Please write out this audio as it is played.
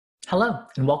Hello,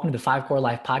 and welcome to the Five Core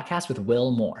Life podcast with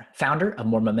Will Moore, founder of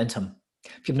More Momentum.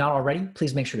 If you've not already,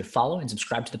 please make sure to follow and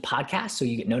subscribe to the podcast so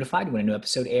you get notified when a new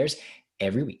episode airs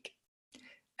every week.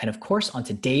 And of course, on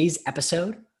today's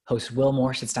episode, host Will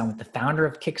Moore sits down with the founder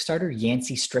of Kickstarter,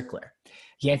 Yancey Strickler.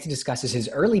 Yancey discusses his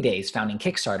early days founding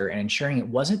Kickstarter and ensuring it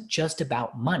wasn't just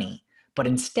about money, but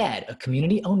instead a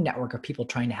community-owned network of people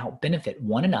trying to help benefit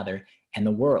one another and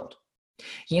the world.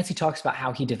 Yancey talks about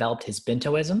how he developed his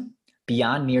Bentoism,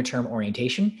 beyond near-term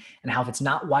orientation, and how if it's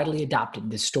not widely adopted,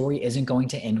 this story isn't going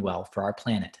to end well for our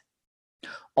planet.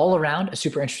 All around, a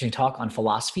super interesting talk on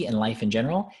philosophy and life in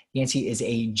general. Yancey is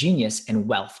a genius and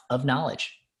wealth of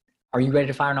knowledge. Are you ready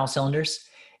to fire on all cylinders?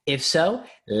 If so,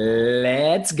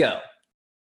 let's go.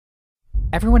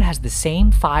 Everyone has the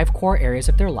same 5 core areas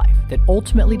of their life that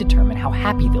ultimately determine how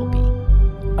happy they'll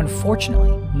be.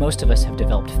 Unfortunately, most of us have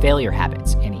developed failure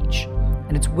habits in each,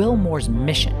 and it's Will Moore's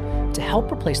mission to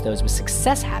help replace those with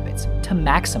success habits to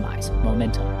maximize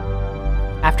momentum.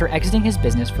 After exiting his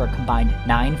business for a combined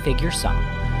 9-figure sum,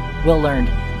 Will learned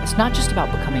it's not just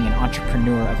about becoming an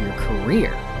entrepreneur of your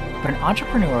career, but an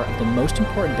entrepreneur of the most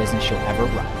important business you'll ever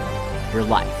run, your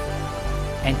life.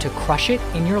 And to crush it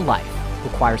in your life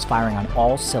requires firing on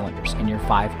all cylinders in your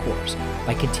 5 cores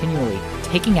by continually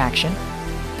taking action,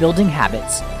 building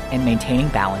habits, and maintaining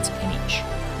balance in each.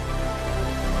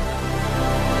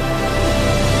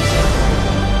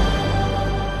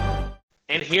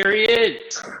 And here he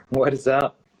is. What is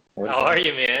up? How are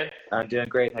you, man? I'm doing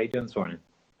great. How you doing this morning?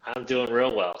 I'm doing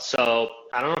real well. So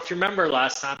I don't know if you remember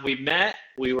last time we met,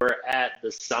 we were at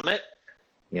the summit.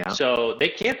 Yeah. So they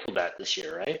canceled that this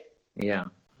year, right? Yeah.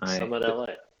 Summit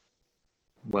LA.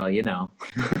 Well, you know.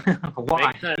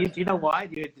 Why? Do you know why?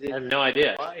 I have no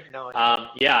idea. Why? No.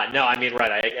 I mean,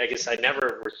 right. I guess I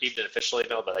never received an official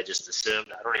email, but I just assumed.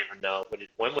 I don't even know.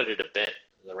 When would it have been?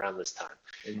 Around this time.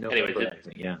 November,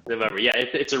 yeah. November. Yeah,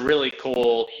 it's a really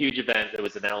cool, huge event that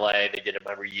was in LA. They did them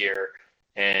every year.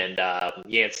 And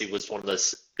Yancey was one of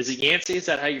those. Is it Yancey? Is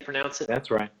that how you pronounce it? That's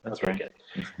right. That's right.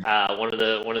 One of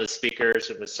the speakers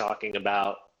who was talking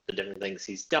about the different things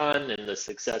he's done and the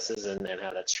successes and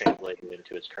how that's translated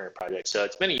into his current project. So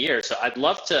it's been a year. So I'd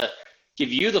love to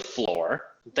give you the floor.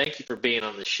 Thank you for being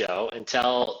on the show and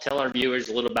tell our viewers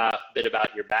a little bit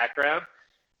about your background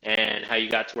and how you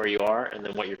got to where you are, and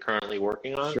then what you're currently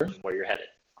working on. Sure. And where you're headed.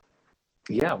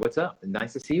 Yeah, what's up?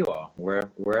 Nice to see you all,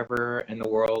 wherever in the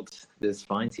world this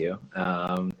finds you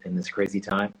in this crazy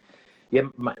time. Yeah,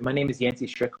 my name is Yancey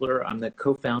Strickler. I'm the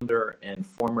co-founder and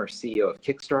former CEO of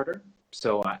Kickstarter.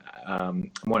 So I'm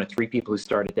one of 3 people who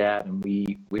started that, and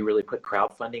we really put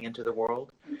crowdfunding into the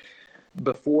world.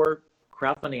 Before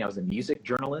crowdfunding, I was a music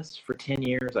journalist for 10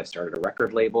 years. I started a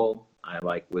record label.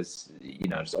 I was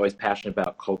just always passionate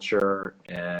about culture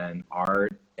and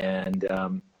art, and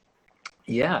and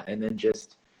then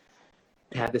just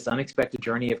had this unexpected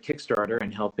journey of Kickstarter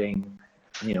and helping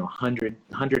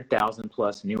 100,000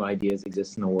 plus new ideas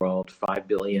exist in the world, $5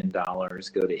 billion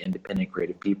go to independent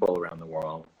creative people around the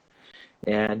world,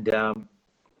 and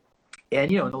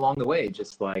along the way,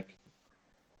 just like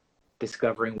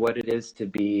discovering what it is to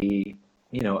be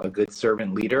a good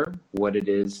servant leader, what it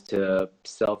is to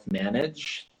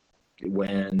self-manage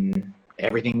when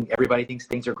everybody thinks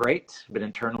things are great, but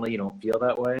internally you don't feel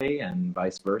that way, and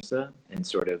vice versa. And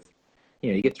sort of,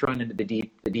 you get thrown into the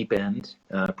deep end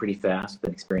pretty fast with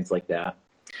an experience like that.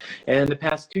 And the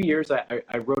past 2 years,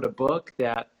 I wrote a book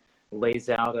that lays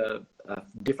out a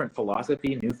different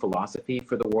philosophy, new philosophy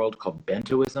for the world called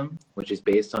Bentoism, which is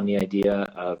based on the idea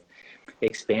of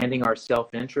expanding our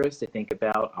self-interest to think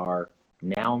about our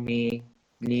now me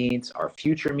needs, our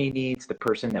future me needs, the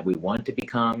person that we want to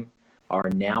become, our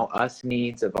now us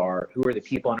needs of who are the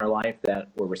people in our life that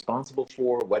we're responsible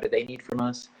for, what do they need from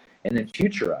us, and then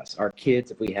future us, our kids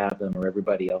if we have them, or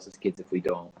everybody else's kids if we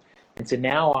don't. And so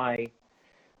now I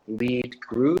lead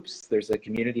groups. There's a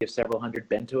community of several hundred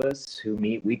Bentoists who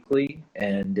meet weekly,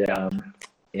 and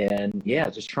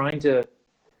just trying to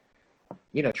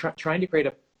create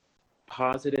a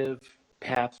positive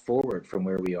path forward from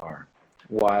where we are,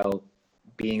 while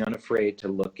being unafraid to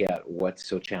look at what's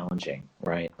so challenging,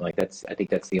 right? I think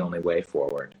that's the only way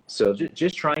forward. So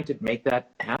just trying to make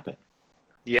that happen.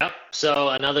 Yep. So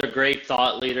another great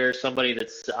thought leader, somebody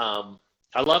that's,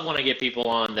 I love when I get people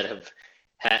on that have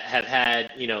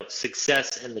had,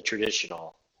 success in the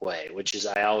traditional way, which is,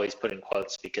 I always put in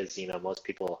quotes because, most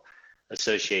people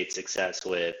associate success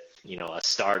with, a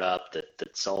startup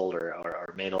that sold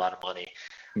or made a lot of money.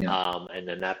 Yeah. And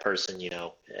then that person,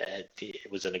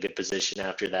 was in a good position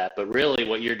after that. But really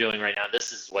what you're doing right now,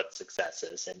 this is what success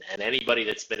is. And anybody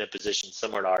that's been in a position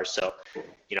similar to ours. So,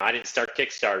 I didn't start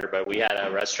Kickstarter, but we had a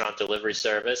restaurant delivery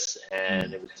service,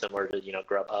 and it was similar to,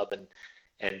 Grubhub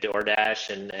and DoorDash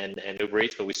and Uber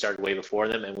Eats, but we started way before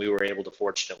them, and we were able to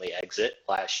fortunately exit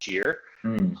last year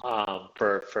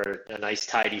for a nice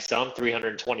tidy sum,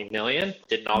 320 million.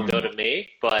 Didn't all go to me,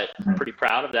 but I'm pretty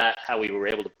proud of that, how we were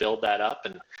able to build that up,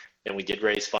 and we did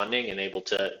raise funding and able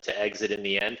to exit in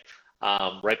the end,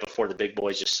 right before the big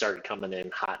boys just started coming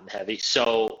in hot and heavy.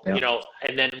 So,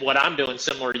 and then what I'm doing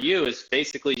similar to you is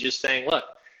basically just saying, look,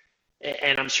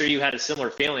 and I'm sure you had a similar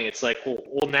feeling. It's like,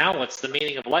 well, now what's the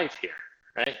meaning of life here?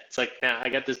 Right? It's like, now I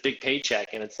got this big paycheck,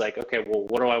 and it's like, okay, well,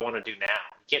 what do I want to do now?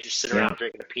 You can't just sit around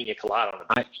drinking a pina colada on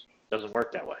a beach. It doesn't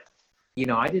work that way.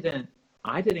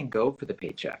 I didn't go for the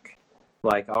paycheck.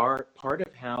 Like, our part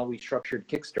of how we structured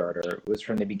Kickstarter was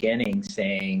from the beginning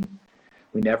saying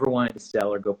we never wanted to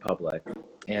sell or go public,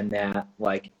 and that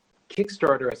like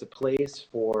Kickstarter as a place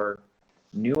for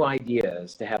new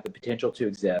ideas to have the potential to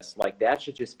exist, like that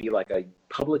should just be like a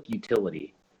public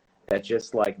utility that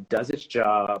just like does its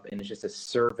job, and it's just a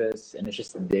service, and it's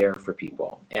just there for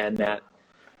people. And that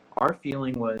our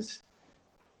feeling was,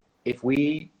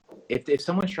 if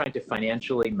someone's trying to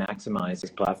financially maximize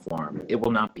this platform, it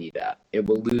will not be that. It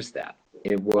will lose that.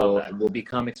 It will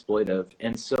become exploitive.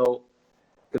 And so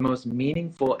the most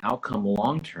meaningful outcome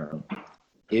long term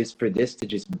is for this to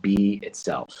just be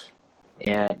itself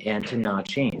and to not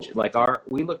change. Like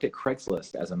we looked at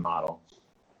Craigslist as a model.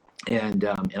 And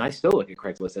I still look at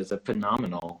Craigslist as a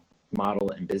phenomenal model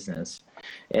in business,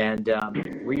 and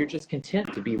where you're just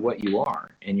content to be what you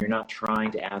are, and you're not trying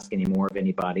to ask any more of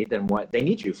anybody than what they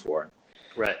need you for.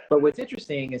 Right. But what's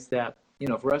interesting is that,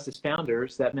 for us as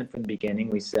founders, that meant from the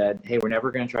beginning, we said, hey, we're never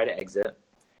going to try to exit.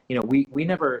 We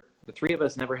never, the three of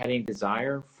us never had any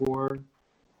desire for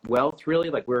wealth, really.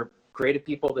 Like, we're creative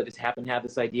people that just happen to have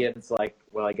this idea, and it's like,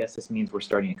 well, I guess this means we're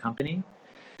starting a company.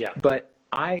 Yeah. But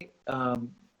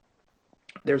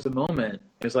there's a moment,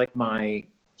 it was like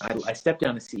I stepped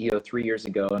down as CEO 3 years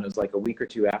ago, and it was like a week or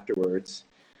two afterwards,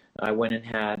 I went and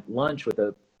had lunch with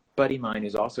a buddy of mine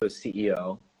who's also a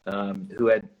CEO, who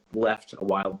had left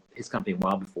his company a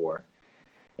while before,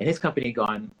 and his company had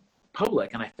gone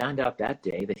public. And I found out that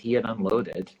day that he had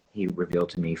unloaded, he revealed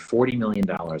to me, $40 million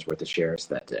worth of shares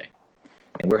that day.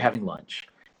 And we're having lunch.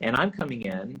 And I'm coming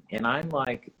in, and I'm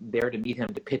like there to meet him,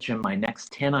 to pitch him my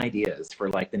next 10 ideas for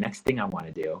like the next thing I want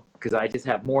to do, because I just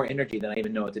have more energy than I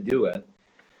even know what to do with.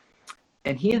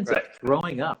 And he ends up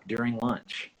throwing up during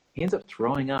lunch. And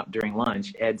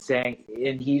saying,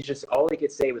 and he's just, all he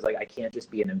could say was like, I can't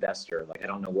just be an investor. Like, I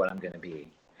don't know what I'm going to be.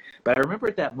 But I remember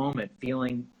at that moment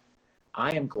feeling,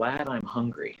 I am glad I'm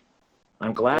hungry.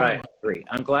 I'm glad I'm hungry.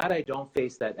 I'm glad I don't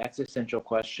face that existential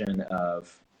question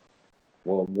of,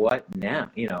 well, what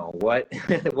now?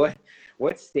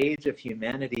 What stage of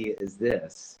humanity is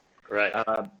this? Right.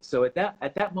 So at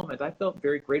that moment, I felt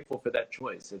very grateful for that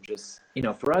choice of just,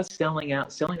 for us, selling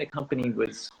the company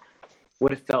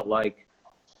would have felt like,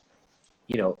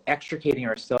 extricating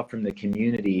ourselves from the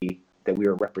community that we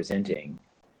were representing.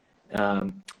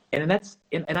 And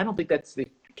I don't think that's the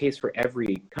case for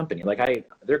every company. Like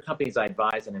there are companies I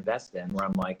advise and invest in where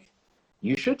I'm like,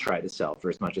 you should try to sell for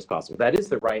as much as possible. That is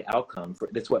the right outcome.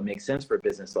 That's what makes sense for a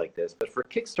business like this. But for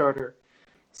Kickstarter,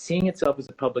 seeing itself as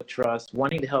a public trust,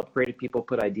 wanting to help creative people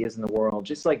put ideas in the world,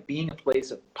 just like being a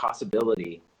place of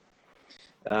possibility,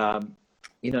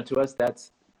 to us,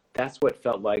 that's what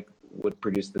felt like would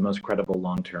produce the most credible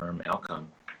long-term outcome.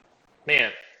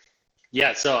 Man.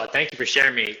 Yeah, so thank you for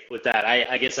sharing me with that.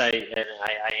 I guess I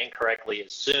incorrectly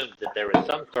assumed that there was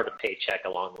some sort of paycheck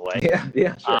along the way.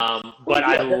 Yeah, sure. But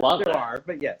I love there that. Are,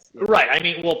 but yes. Right. I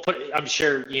mean, I'm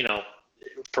sure,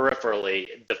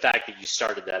 peripherally, the fact that you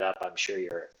started that up, I'm sure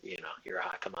you're a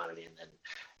hot commodity, and then,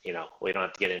 we don't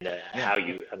have to get into how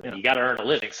you got to earn a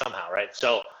living somehow, right?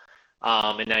 So,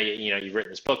 and now you've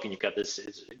written this book, and you've got this.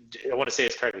 I want to say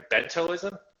it's correctly,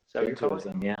 Bentoism. Is that what you're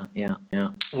calling it? Yeah.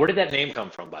 Where did that name come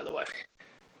from, by the way?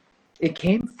 It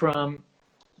came from,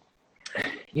 I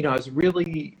was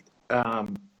really,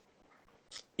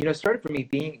 it started for me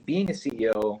being a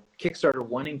CEO, Kickstarter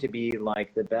wanting to be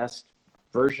like the best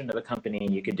version of a company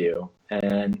you could do,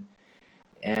 and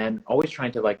always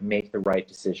trying to like make the right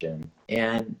decision,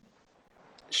 and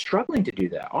often struggling to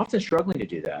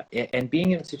do that, and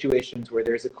being in situations where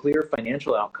there's a clear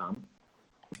financial outcome,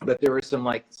 but there were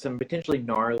some potentially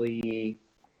gnarly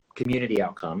community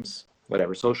outcomes,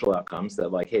 whatever, social outcomes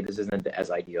that like, hey, this isn't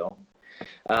as ideal.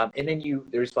 And then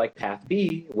there's like path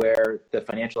B, where the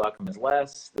financial outcome is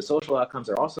less, the social outcomes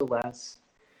are also less,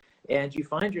 and you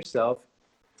find yourself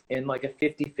in like a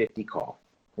 50-50 call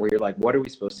where you're like, what are we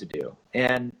supposed to do?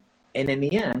 And in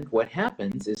the end, what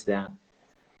happens is that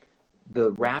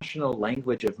the rational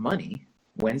language of money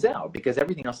wins out, because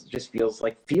everything else just feels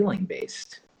like feeling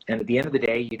based. And at the end of the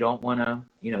day, you don't want to,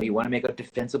 you want to make a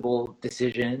defensible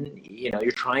decision.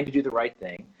 You're trying to do the right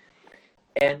thing.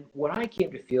 And what I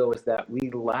came to feel was that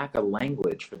we lack a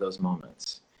language for those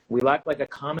moments. We lack like a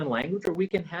common language where we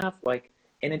can have like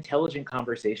an intelligent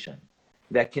conversation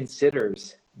that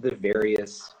considers the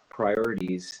various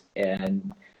priorities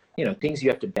and, things you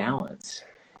have to balance.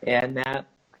 And that,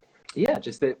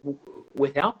 just that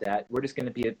without that, we're just going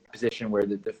to be in a position where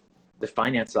the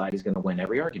finance side is going to win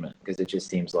every argument, because it just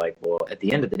seems like, well, at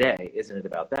the end of the day, isn't it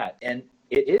about that? And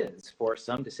it is for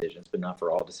some decisions, but not for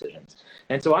all decisions.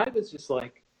 And so I was just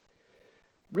like,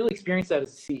 really experienced that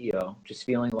as a CEO, just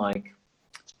feeling like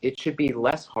it should be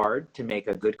less hard to make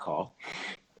a good call.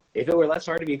 If it were less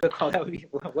hard to be a good call, that would be,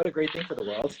 what a great thing for the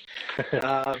world.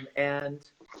 And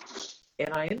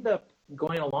I ended up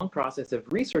going a long process of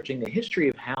researching the history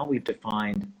of how we've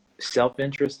defined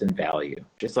self-interest and value.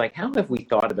 Just like, how have we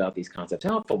thought about these concepts?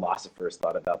 How have philosophers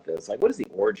thought about this? Like, what is the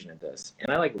origin of this?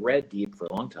 And I like read deep for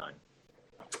a long time.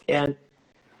 And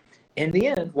in the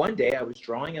end, one day I was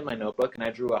drawing in my notebook and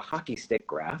I drew a hockey stick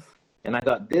graph. And I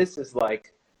thought, this is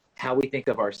like how we think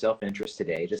of our self-interest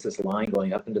today, just this line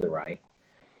going up and to the right.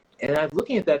 And I'm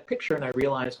looking at that picture and I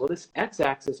realized, well, this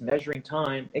x-axis measuring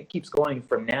time, it keeps going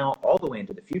from now all the way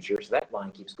into the future. So that line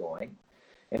keeps going.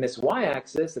 And this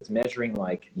y-axis that's measuring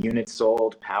like units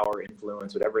sold, power,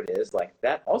 influence, whatever it is, like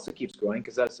that also keeps growing,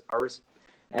 because as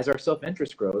our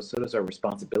self-interest grows, so does our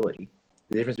responsibility.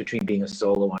 The difference between being a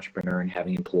solo entrepreneur and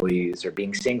having employees, or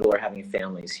being single or having a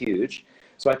family, is huge.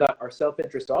 So I thought our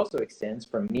self-interest also extends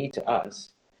from me to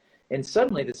us. And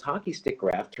suddenly this hockey stick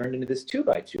graph turned into this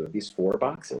 2x2 of these 4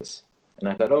 boxes. And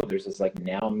I thought, oh, there's this like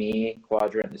now me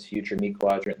quadrant, this future me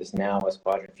quadrant, this now us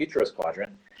quadrant, future us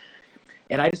quadrant.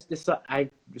 And I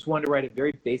just wanted to write a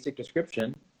very basic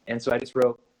description. And so I just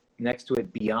wrote next to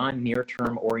it, beyond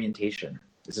near-term orientation.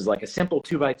 This is like a simple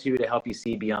 2x2 to help you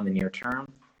see beyond the near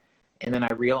term. And then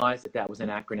I realized that was an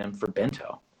acronym for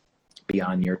bento,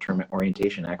 beyond near-term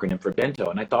orientation, acronym for bento.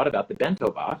 And I thought about the bento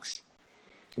box,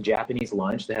 Japanese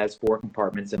lunch that has 4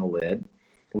 compartments and a lid,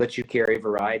 lets you carry a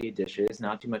variety of dishes,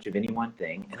 not too much of any one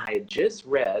thing. And I had just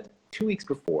read 2 weeks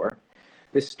before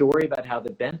this story about how the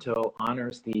bento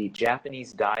honors the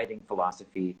Japanese dieting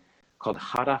philosophy called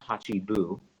hara hachi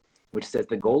bu, which says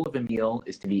the goal of a meal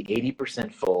is to be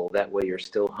 80% full. That way you're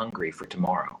still hungry for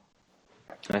tomorrow.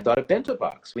 And I thought, a bento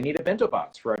box. We need a bento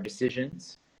box for our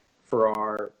decisions, for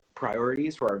our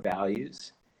priorities, for our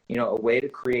values, a way to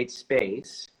create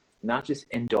space, not just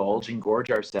indulge and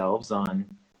gorge ourselves on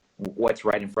what's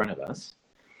right in front of us,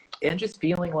 and just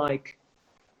feeling like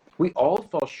we all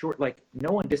fall short. Like,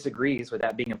 no one disagrees with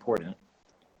that being important.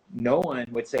 No one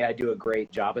would say I do a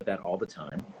great job at that all the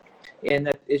time. And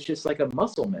that it's just like a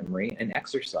muscle memory, an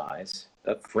exercise,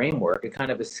 a framework, a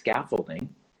kind of a scaffolding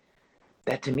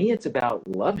that, to me, it's about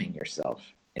loving yourself.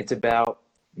 It's about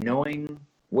knowing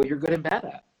what you're good and bad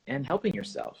at and helping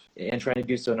yourself and trying to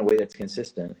do so in a way that's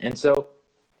consistent. And so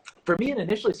for me, it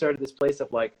initially started this place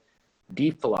of like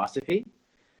deep philosophy.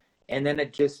 And then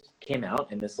it just came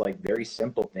out in this like very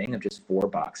simple thing of just 4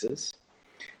 boxes.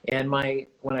 And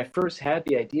when I first had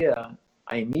the idea,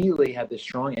 I immediately had this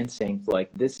strong instinct,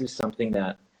 like, this is something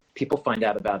that people find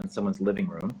out about in someone's living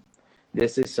room.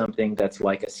 This is something that's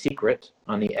like a secret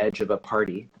on the edge of a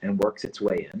party and works its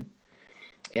way in.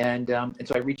 And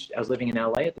so I was living in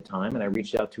LA at the time, and I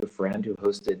reached out to a friend who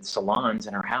hosted salons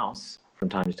in her house from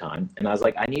time to time. And I was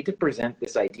like, I need to present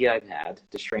this idea I've had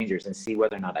to strangers and see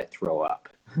whether or not I throw up.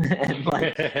 And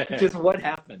like, just what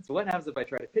happens? What happens if I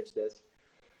try to pitch this?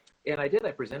 And I did.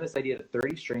 I presented this idea to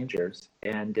 30 strangers,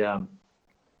 and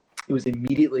it was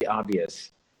immediately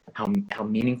obvious how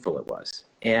meaningful it was.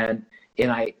 And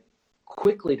I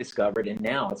quickly discovered, and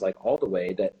now it's like all the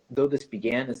way, that though this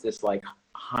began as this like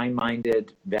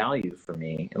high-minded value for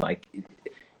me, like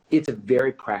it's a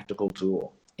very practical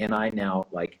tool. And I now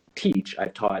like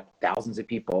I've taught thousands of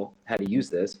people how to use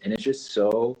this, and it's just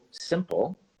so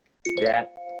simple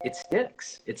that it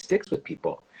sticks with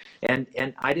people. And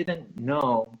I didn't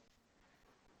know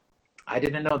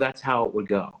that's how it would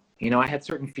go. I had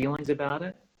certain feelings about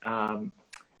it,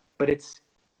 but it's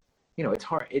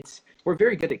hard. We're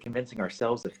very good at convincing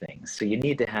ourselves of things. So you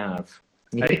need to have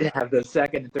those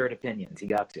second and third opinions. You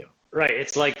got to. Right.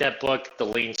 It's like that book, The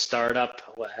Lean Startup.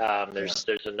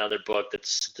 There's another book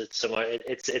that's similar.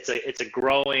 It's a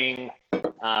growing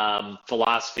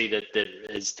philosophy that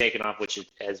is taken off, which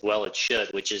as well it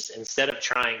should, which is instead of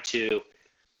trying to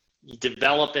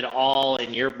develop it all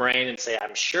in your brain and say,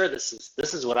 I'm sure this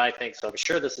is what I think, so I'm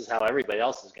sure this is how everybody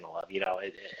else is going to love,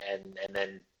 and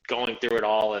then going through it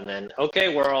all, and then,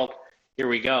 okay, world, here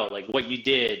we go. Like, what you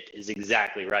did is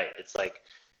exactly right. It's like,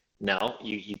 no,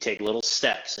 you take little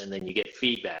steps, and then you get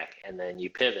feedback, and then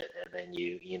you pivot, and then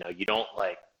you don't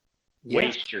like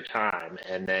waste your time,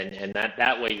 and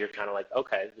that way you're kind of like,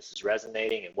 okay, this is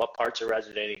resonating, and what parts are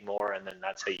resonating more, and then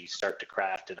that's how you start to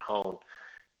craft and hone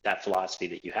that philosophy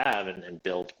that you have, and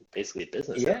build basically a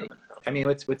business. Yeah. I mean,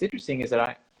 what's interesting is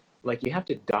that you have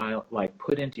to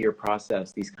put into your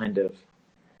process these kind of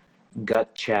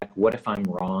gut check, what if I'm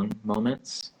wrong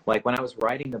moments. Like when I was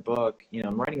writing the book,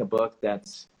 I'm writing a book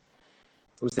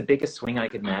it was the biggest swing I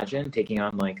could imagine, taking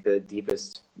on like the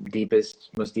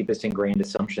most deepest ingrained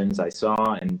assumptions I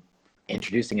saw, and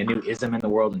introducing a new ism in the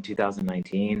world in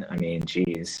 2019. I mean,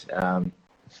 geez.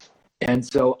 And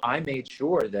so I made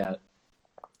sure that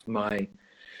my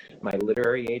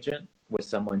literary agent was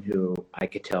someone who I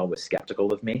could tell was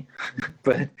skeptical of me,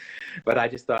 but I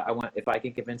just thought, if I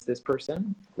can convince this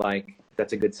person, like,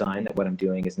 that's a good sign that what I'm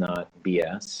doing is not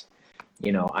BS.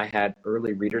 I had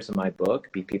early readers of my book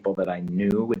be people that I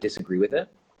knew would disagree with it,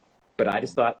 but I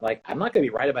just thought, like, I'm not going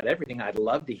to be right about everything. I'd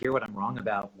love to hear what I'm wrong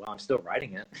about while I'm still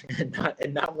writing it,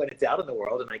 and not when it's out in the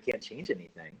world and I can't change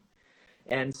anything.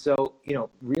 And so,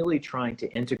 really trying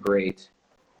to integrate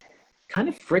kind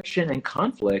of friction and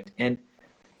conflict, and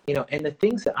the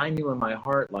things that I knew in my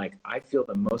heart, like, I feel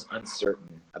the most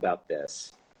uncertain about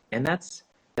this, and that's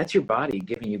your body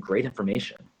giving you great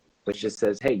information, which just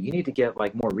says, hey, you need to get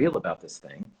like more real about this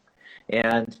thing.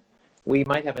 And we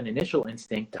might have an initial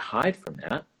instinct to hide from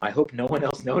that. I hope no one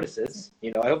else notices.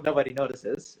 I hope nobody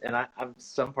notices. And I'm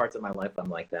some parts of my life I'm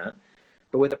like that.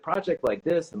 But with a project like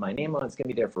this, and my name on it's going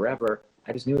to be there forever,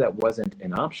 I just knew that wasn't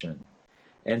an option.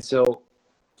 And so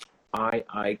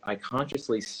I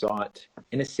consciously sought,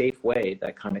 in a safe way,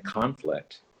 that kind of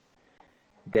conflict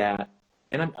and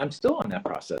I'm still on that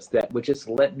process, that would just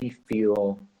let me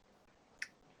feel,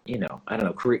 I don't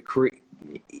know,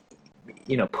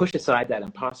 push aside that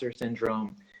imposter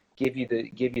syndrome, give you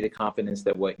the confidence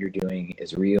that what you're doing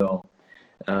is real.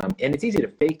 And it's easy to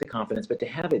fake the confidence, but to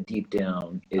have it deep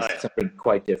down is something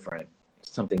quite different,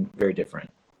 something very different.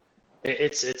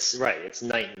 It's right. It's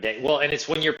night and day. Well, and it's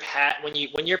when you're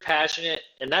passionate,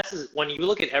 and that's when you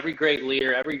look at every great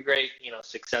leader, every great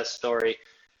success story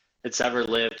that's ever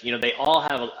lived. They all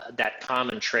have that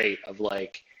common trait of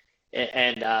like,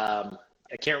 and I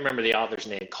can't remember the author's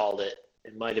name. Called it.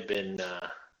 It might have been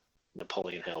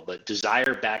Napoleon Hill, but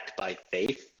desire backed by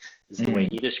faith is the way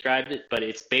he described it. But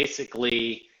it's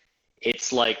basically,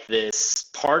 it's like this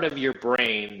part of your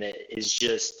brain that is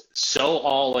just so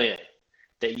all in,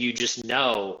 that you just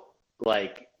know,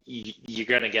 like, you're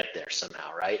going to get there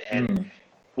somehow, right? And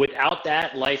without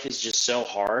that, life is just so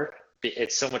hard.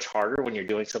 It's so much harder when you're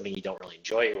doing something you don't really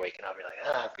enjoy. You're waking up, you're like,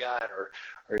 oh, God, or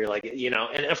you're like,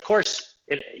 and of course,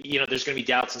 there's going to be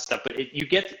doubts and stuff, but you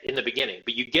get in the beginning,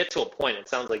 but you get to a point, it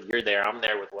sounds like you're there, I'm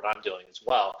there with what I'm doing as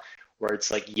well, where it's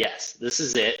like, yes, this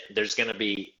is it. There's going to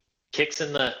be kicks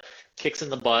in the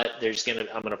butt.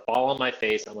 I'm going to fall on my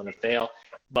face. I'm going to fail,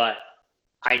 but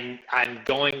I'm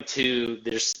going to,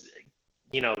 there's,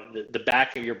 the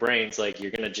back of your brain's like,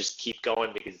 you're going to just keep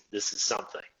going because this is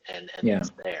something, and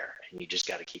it's there, and you just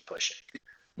got to keep pushing.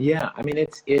 Yeah. I mean,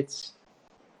 there's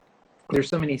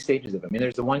so many stages of it. I mean,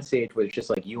 there's the one stage where it's just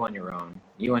like you on your own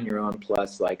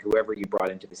plus like whoever you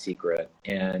brought into The Secret.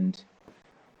 And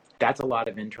that's a lot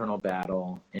of internal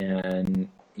battle, and,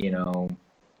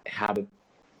 how to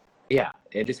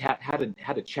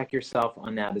check yourself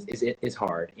on that is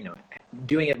hard.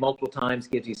 Doing it multiple times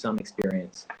gives you some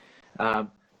experience. The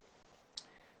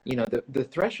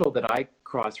threshold that I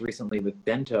crossed recently with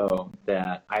Bento,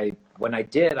 that when I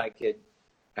did,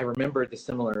 I remembered the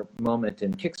similar moment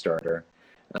in Kickstarter,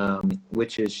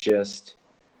 which is just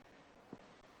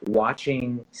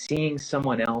seeing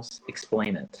someone else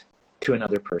explain it to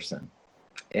another person,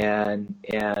 and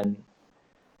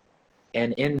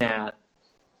in that,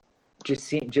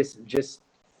 just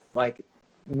like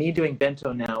me doing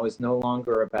Bento now is no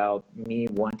longer about me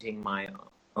wanting my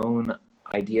own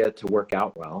idea to work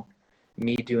out well.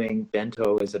 Me doing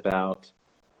Bento is about,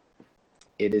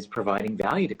 it is providing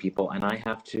value to people, and I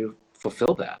have to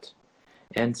fulfill that.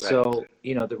 And so,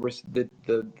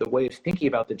 the way of thinking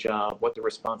about the job, what the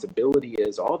responsibility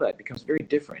is, all that becomes very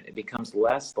different. It becomes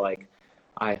less like,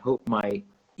 I hope my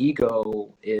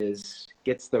ego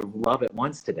gets the love it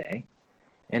wants today.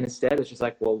 And instead it's just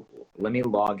like, well, let me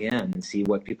log in and see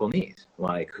what people need.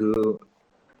 Like who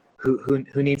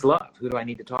needs love? Who do I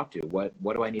need to talk to?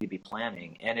 What do I need to be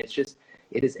planning? And it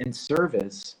is in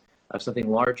service of something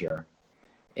larger.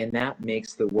 And that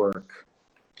makes the work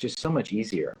just so much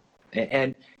easier.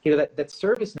 And that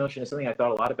service notion is something I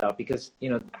thought a lot about, because,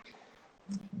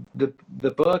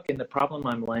 the book and the problem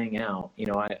I'm laying out,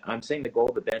 I'm saying the goal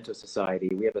of the Bento Society,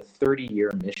 we have a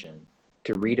 30-year mission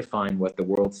to redefine what the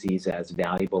world sees as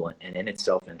valuable and in its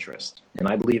self-interest. And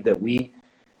I believe that we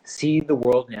see the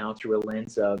world now through a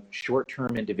lens of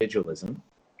short-term individualism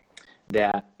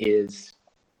that is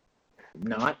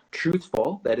not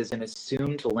truthful, that is an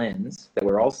assumed lens that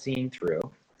we're all seeing through.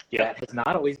 Yeah. That has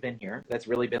not always been here. That's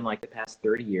really been like the past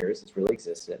 30 years. It's really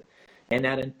existed. And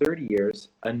that in 30 years,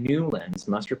 a new lens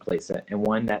must replace it, and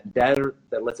one that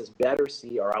lets us better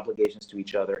see our obligations to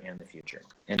each other and the future.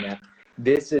 And that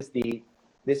this is the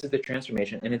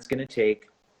transformation, and it's going to take,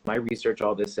 my research,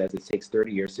 all this says it takes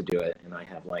 30 years to do it, and I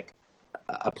have like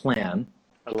a plan.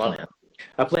 I love it.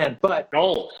 A plan, but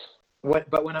goals.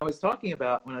 But when I was thinking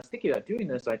about doing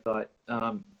this, I thought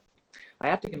I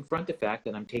have to confront the fact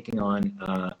that I'm taking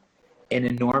on an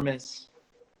enormous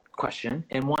question,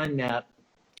 and one that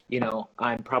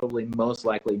I'm probably most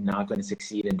likely not going to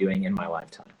succeed in doing in my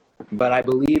lifetime. But I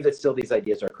believe that still these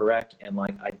ideas are correct, and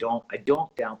like I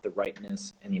don't doubt the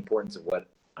rightness and the importance of what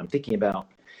I'm thinking about.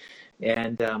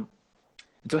 And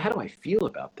so how do I feel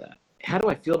about that? How do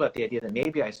I feel about the idea that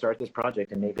maybe I start this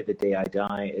project and maybe the day I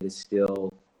die, it is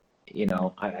still,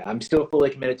 I'm still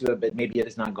fully committed to it, but maybe it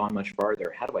has not gone much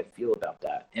farther. How do I feel about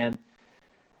that? And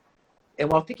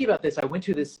while thinking about this, I went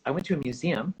to a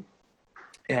museum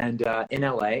and in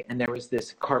LA, and there was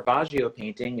this Caravaggio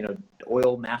painting,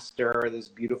 oil master, this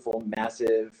beautiful,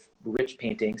 massive, rich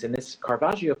paintings. And this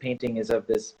Caravaggio painting is of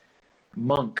this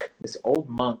monk, this old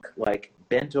monk, like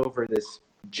bent over this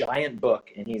giant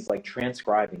book, and he's like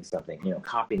transcribing something,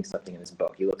 copying something in his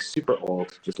book. He looks super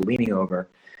old, just leaning over,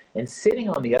 and sitting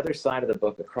on the other side of the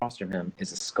book across from him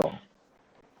is a skull.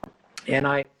 And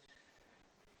I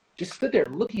just stood there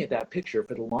looking at that picture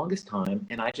for the longest time,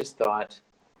 and I just thought,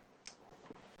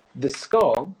 the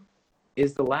skull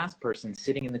is the last person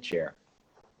sitting in the chair.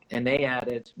 And they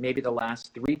added maybe the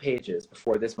last 3 pages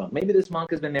before this monk. Maybe this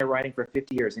monk has been there writing for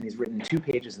 50 years, and he's written 2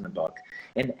 pages in the book.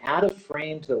 And out of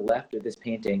frame to the left of this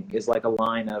painting is like a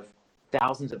line of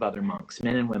thousands of other monks,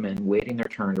 men and women, waiting their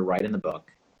turn to write in the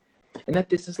book. And that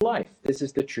this is life. This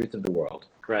is the truth of the world.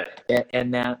 Right.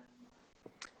 And that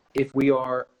if we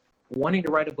are wanting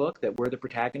to write a book that we're the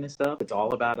protagonist of, it's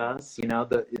all about us,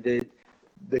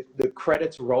 the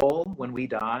credits roll when we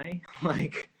die,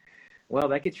 like, well,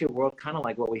 that gets you a world kind of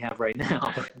like what we have right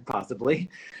now, possibly.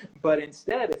 But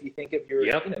instead, if you think of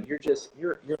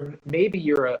maybe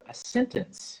you're a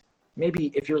sentence. Maybe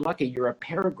if you're lucky, you're a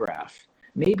paragraph.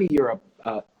 Maybe you're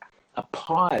a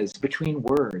pause between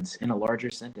words in a larger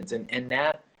sentence. And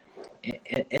that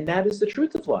is the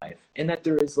truth of life. And that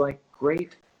there is like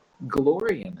great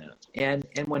glory in that. And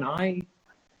when I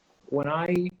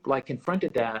like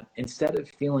confronted that, instead of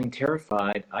feeling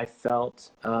terrified, I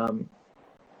felt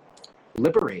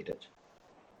liberated.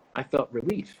 I felt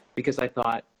relief, because I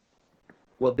thought,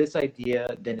 well, this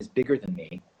idea then is bigger than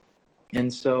me.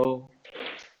 And so,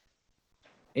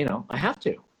 I have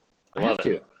to. I have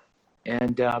to.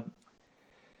 And but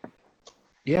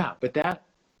that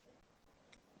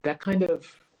kind of,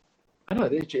 I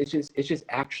don't know, it's just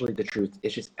actually the truth.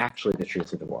 It's just actually the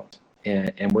truth of the world.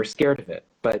 And we're scared of it.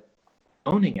 But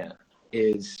owning it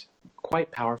is quite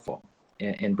powerful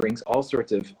and brings all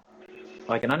sorts of,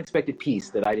 like, an unexpected peace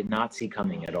that I did not see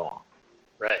coming at all.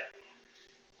 Right.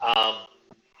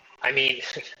 I mean,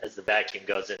 as the vacuum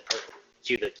goes in,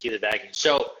 cue the vacuum.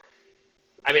 So,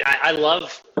 I mean, I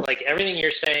love, like, everything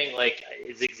you're saying, like,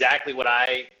 is exactly what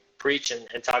I preach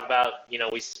and talk about.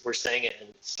 We're saying it in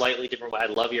a slightly different way. I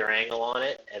love your angle on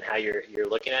it and how you're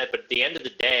looking at it. But at the end of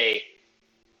the day,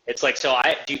 it's like, so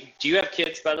do you have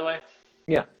kids, by the way?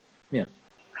 Yeah.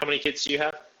 How many kids do you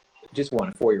have? Just one,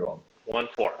 a 4-year-old. 1,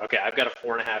 4. Okay, I've got a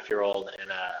 4.5-year-old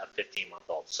and a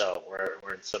 15-month-old. So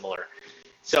we're in similar.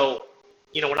 So,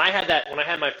 when I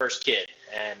had my first kid,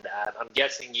 and I'm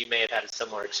guessing you may have had a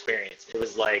similar experience. It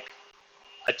was like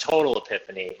a total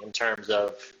epiphany in terms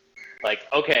of, like,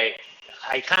 okay,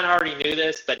 I kind of already knew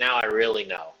this, but now I really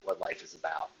know what life is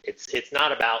about. It's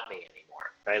not about me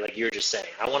anymore, right? Like you were just saying,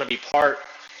 I want to be part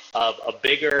of a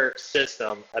bigger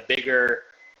system, a bigger,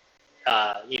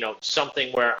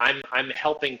 something where I'm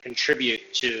helping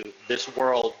contribute to this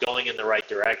world going in the right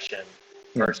direction.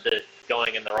 versus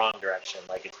going in the wrong direction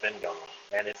like it's been going.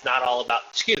 And it's not all about,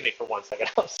 excuse me for 1 second,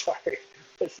 I'm sorry.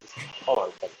 Hold on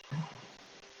a second.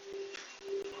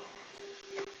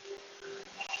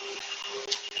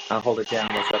 I'll hold it down.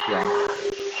 What's up, y'all?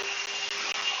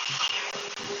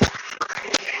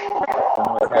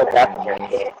 Don't know what's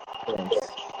happening.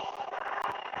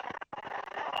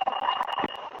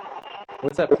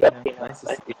 What's up, Tina? Nice to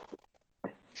see you.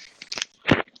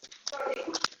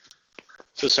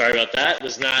 So sorry about that.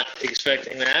 Was not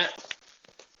expecting that.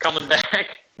 Coming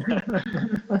back.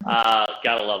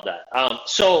 Gotta love that.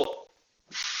 So,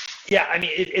 yeah, I mean,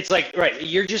 it's like, right,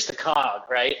 you're just a cog,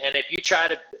 right? And if you try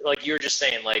to, like you were just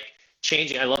saying, like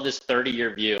changing, I love this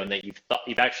 30-year view and that you've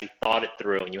actually thought it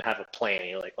through and you have a plan.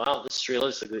 You're like, well, this is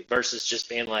realistic versus just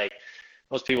being like,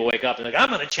 most people wake up and like, I'm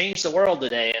going to change the world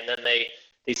today. And then they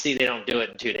see they don't do it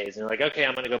in 2 days. And they're like, okay,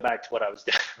 I'm going to go back to what I was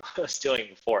doing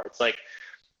before. It's like,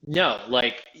 no,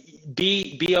 like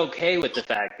be okay with the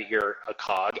fact that you're a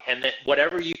cog and that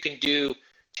whatever you can do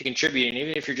to contribute, and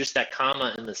even if you're just that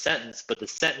comma in the sentence, but the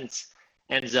sentence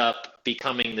ends up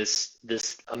becoming this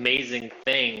amazing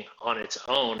thing on its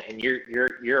own, and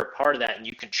you're a part of that and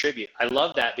you contribute. I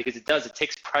love that because it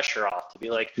takes pressure off to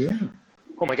be like, Yeah.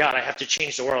 oh my God, I have to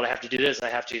change the world. I have to do this. I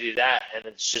have to do that. And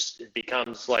it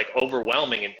becomes like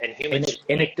overwhelming and humans.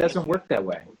 And it doesn't work that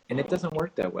way.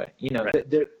 You know,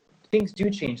 Right. Things do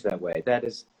change that way. That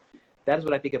is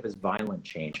what I think of as violent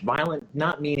change. Violent,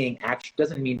 not meaning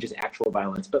doesn't mean just actual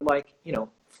violence, but like, you know,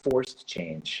 forced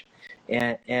change.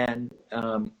 And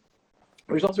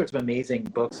there's all sorts of amazing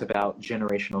books about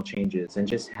generational changes and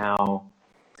just how,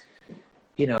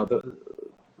 you know,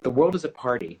 the world is a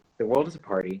party. The world is a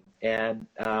party, and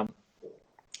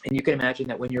you can imagine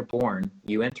that when you're born,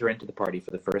 you enter into the party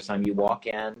for the first time. You walk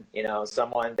in, you know,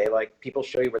 people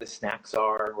show you where the snacks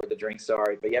are, where the drinks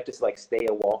are, but you have to like stay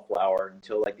a wallflower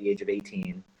until like the age of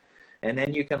 18. And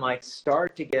then you can like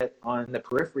start to get on the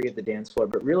periphery of the dance floor,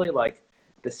 but really like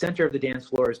the center of the dance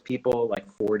floor is people like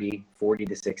 40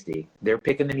 to 60. They're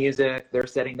picking the music, they're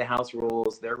setting the house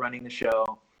rules, they're running the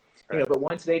show. You know, but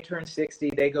once they turn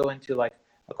 60, they go into like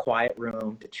a quiet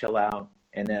room to chill out,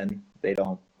 and then they're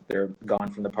gone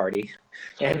from the party.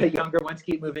 And the younger ones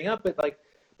keep moving up, but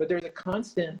there's a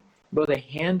constant, both a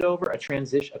handover, a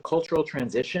transition, a cultural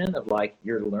transition of like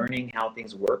you're learning how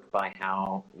things work by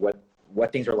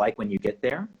what things are like when you get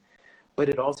there. But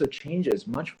it also changes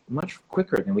much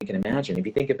quicker than we can imagine. If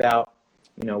you think about,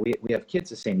 you know, we have kids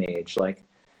the same age. Like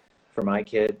for my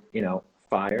kid, you know,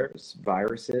 fires,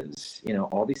 viruses, you know,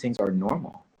 all these things are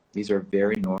normal. These are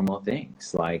very normal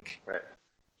things. Like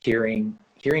hearing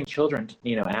children,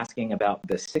 you know, asking about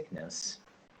the sickness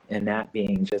and that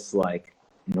being just like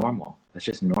normal. It's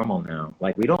just normal now.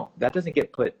 Like that doesn't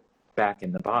get put back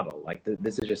in the bottle. Like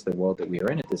this is just the world that we are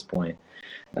in at this point.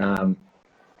 And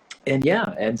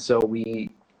so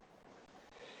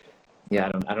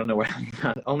I don't know where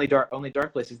only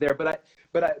dark places there, but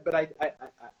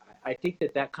I think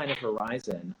that kind of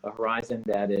horizon, a horizon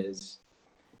that is,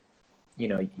 you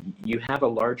know, you have a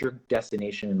larger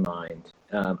destination in mind,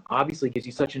 obviously gives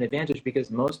you such an advantage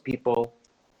because most people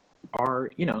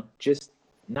are, you know, just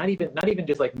not even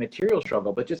just like material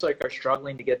struggle, but just like are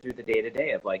struggling to get through the day to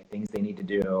day of like things they need to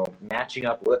do, matching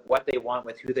up what they want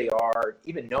with who they are,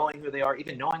 even knowing who they are,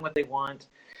 even knowing what they want.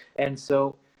 And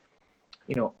so,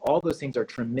 you know, all those things are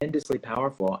tremendously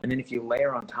powerful. And then if you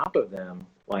layer on top of them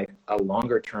like a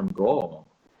longer term goal,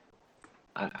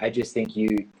 I just think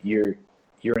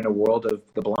you're in a world of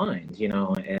the blind, you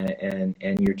know,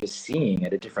 and you're just seeing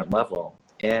at a different level.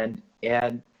 And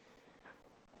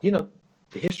you know,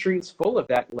 the history is full of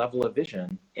that level of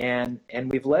vision, and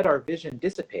we've let our vision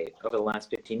dissipate over the last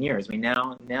 15 years. I mean,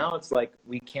 now it's like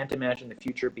we can't imagine the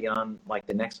future beyond like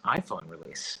the next iPhone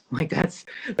release. Like that's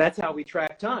how we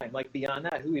track time. Like beyond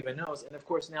that, who even knows? And of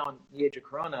course, now in the age of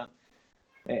Corona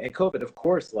and COVID, of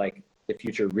course, like the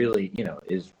future really, you know,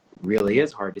 is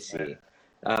hard to see.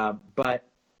 But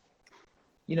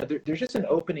you know, there's just an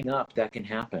opening up that can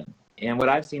happen. And what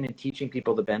I've seen in teaching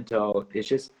people the bento is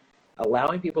just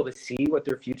allowing people to see what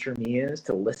their future me is,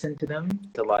 to listen to them,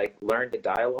 to like learn to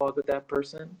dialogue with that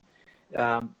person.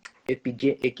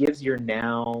 It gives your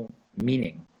now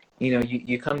meaning. You know,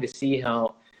 you come to see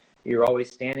how you're always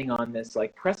standing on this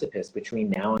like precipice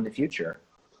between now and the future,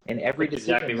 and every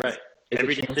decision exactly right. is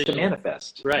Every a chance decision to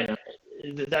manifest. Right. You know?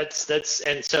 That's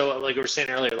and so like we were saying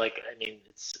earlier, like I mean,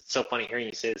 it's so funny hearing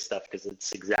you say this stuff because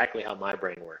it's exactly how my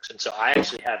brain works. And so I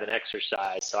actually have an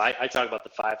exercise. So I talk about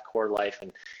the 5 core life,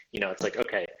 and you know, it's like,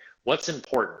 okay, what's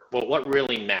important? Well, what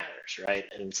really matters, right?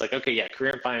 And it's like, okay, yeah,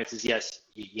 career and finances, yes,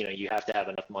 you know, you have to have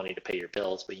enough money to pay your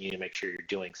bills, but you need to make sure you're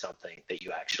doing something that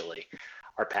you actually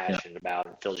are passionate about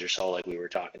and fills your soul, like we were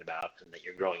talking about, and that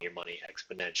you're growing your money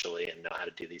exponentially and know how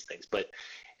to do these things. But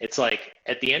it's like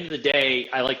at the end of the day,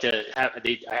 I like to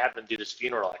I have them do this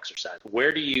funeral exercise.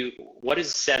 What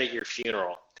is said at your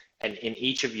funeral and in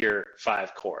each of your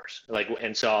 5 cores?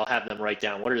 And so I'll have them write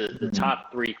down what are the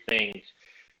top 3 things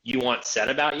you want said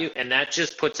about you, and that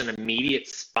just puts an immediate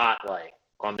spotlight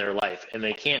on their life, and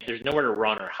there's nowhere to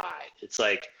run or hide. It's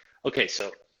like, okay,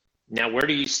 so now where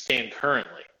do you stand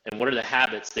currently, and what are the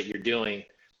habits that you're doing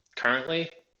currently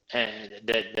and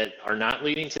that are not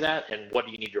leading to that, and what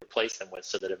do you need to replace them with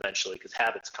so that eventually, because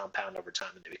habits compound over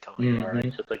time and they become who you are,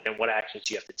 right? So it's like, then what actions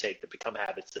do you have to take to become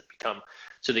habits that become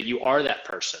so that you are that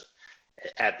person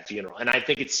at the funeral? And I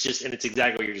think it's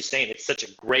exactly what you're just saying. It's such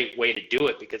a great way to do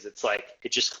it, because it's like,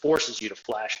 it just forces you to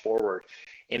flash forward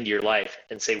into your life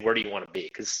and say, where do you want to be?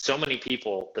 Because so many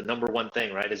people, the number one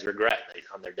thing, right, is regret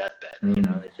on their deathbed. You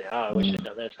know, they say, oh, I wish I'd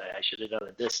done this. I should have done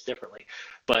this differently.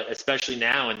 But especially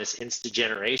now in this instant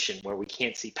generation where we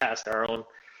can't see past our own,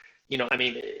 you know, I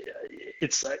mean,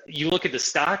 it's you look at the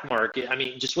stock market. I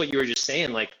mean, just what you were just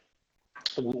saying, like,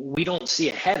 we don't see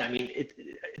ahead. I mean,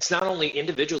 it's not only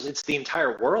individuals, it's the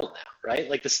entire world now, right?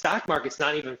 Like the stock market's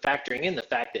not even factoring in the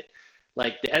fact that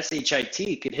like the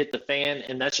SHIT could hit the fan,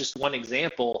 and that's just one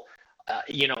example,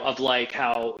 you know, of like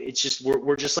how it's just,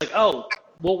 we're just like, oh,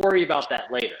 we'll worry about that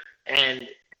later. And,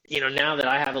 you know, now that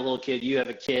I have a little kid, you have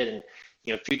a kid, and,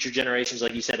 you know, future generations,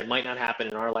 like you said, it might not happen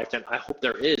in our lifetime. I hope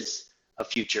there is a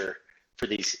future for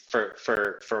these, for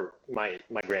my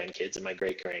grandkids and my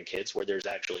great grandkids, where there's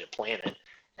actually a planet,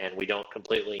 and we don't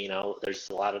completely, you know, there's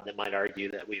a lot of them might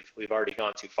argue that we've already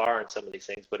gone too far in some of these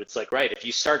things, but it's like, right, if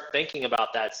you start thinking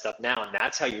about that stuff now, and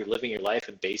that's how you're living your life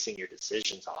and basing your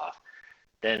decisions off,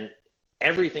 then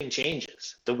everything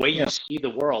changes. The way you see the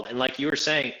world, and like you were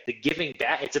saying, the giving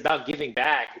back, it's about giving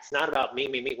back. It's not about me.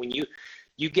 When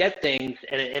you get things,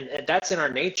 and that's in our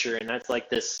nature, and that's like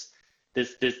this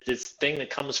thing that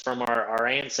comes from our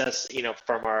ancestors, you know,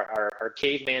 from our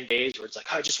caveman days, where it's like,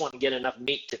 oh, I just want to get enough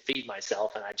meat to feed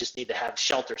myself, and I just need to have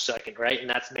shelter so I can, right? And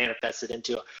that's manifested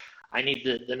into, I need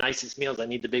the nicest meals, I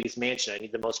need the biggest mansion, I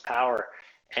need the most power.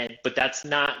 But that's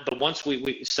not, but once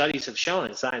we studies have shown,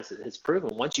 and science has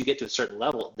proven, once you get to a certain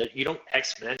level, that you don't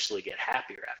exponentially get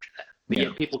happier after that. But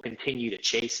yet people continue to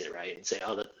chase it, right? And say,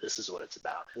 oh, this is what it's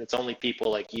about. And it's only people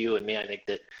like you and me, I think,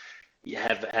 that you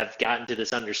have gotten to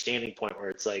this understanding point where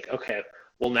it's like, okay,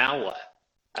 well, now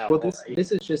what? Well,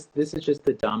 this is just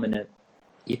the dominant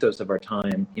ethos of our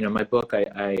time. You know, my book,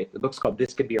 the book's called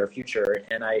This Could Be Our Future,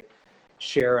 and I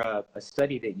share a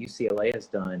study that UCLA has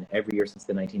done every year since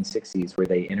the 1960s, where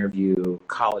they interview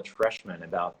college freshmen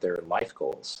about their life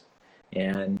goals.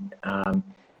 And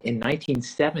in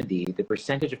 1970, the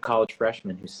percentage of college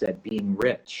freshmen who said being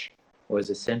rich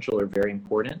was essential or very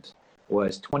important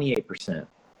was 28%.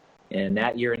 And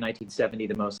that year in 1970,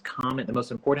 the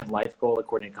most important life goal,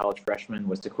 according to college freshmen,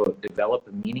 was to, quote, develop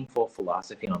a meaningful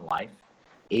philosophy on life.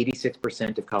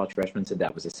 86% of college freshmen said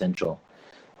that was essential.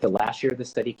 The last year the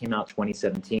study came out,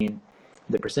 2017,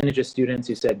 the percentage of students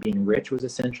who said being rich was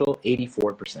essential,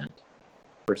 84%.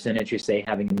 Percentage who say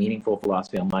having a meaningful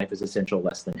philosophy on life is essential,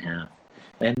 less than half.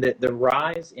 And the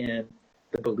rise in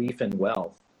the belief in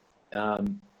wealth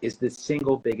is the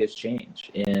single biggest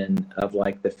change of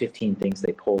like the 15 things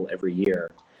they poll every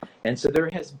year. And so there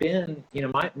has been, you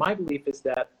know, my belief is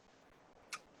that,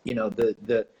 you know,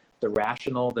 the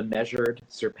rational, the measured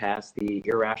surpass the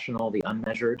irrational, the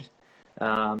unmeasured,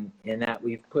 and that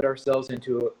we've put ourselves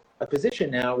into a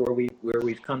position now where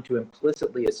we've come to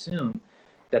implicitly assume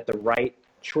that the right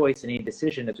choice in any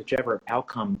decision is whichever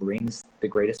outcome brings the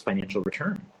greatest financial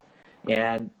return.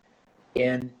 And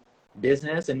in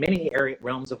business and many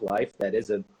realms of life, that is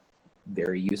a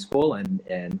very useful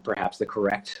and perhaps the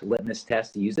correct litmus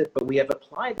test to use it. But we have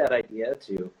applied that idea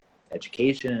to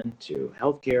education, to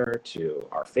healthcare, to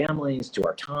our families, to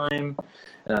our time,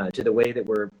 to the way that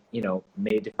we're, you know,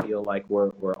 made to feel like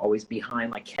we're always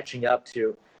behind, like catching up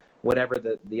to whatever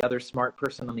the other smart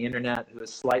person on the internet who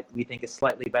is we think is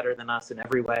slightly better than us in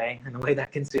every way, and the way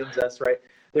that consumes us, right?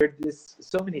 There are just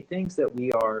so many things that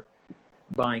we are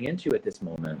buying into at this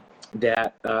moment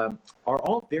that are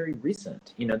all very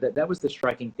recent. You know, that was the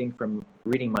striking thing from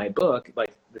reading my book.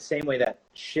 Like the same way that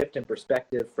shift in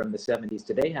perspective from the 70s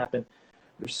today happened,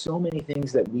 there's so many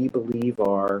things that we believe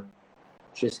are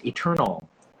just eternal,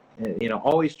 you know,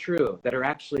 always true, that are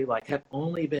actually like have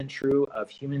only been true of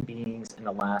human beings in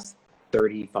the last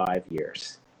 35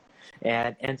 years.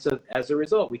 And so as a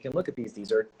result, we can look at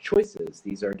these are choices,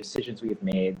 these are decisions we have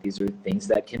made, these are things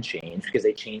that can change because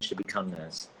they change to become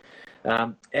this.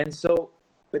 And so,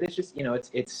 but it's just, you know,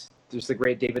 it's there's the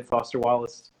great David Foster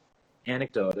Wallace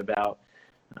anecdote about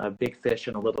A big fish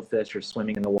and a little fish are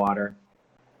swimming in the water.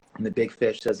 And the big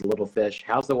fish says, little fish,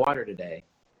 how's the water today?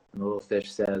 And the little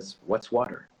fish says, what's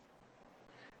water?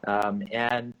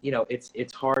 And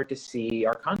it's hard to see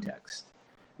our context.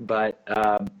 But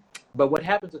what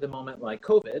happens at a moment like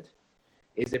COVID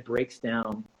is it breaks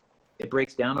down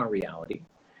our reality.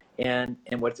 And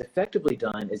what it's effectively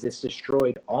done is it's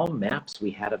destroyed all maps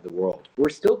we had of the world. We're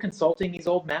still consulting these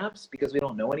old maps because we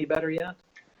don't know any better yet.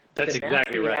 That's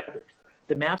exactly right.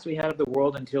 The maps we had of the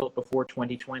world until before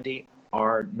 2020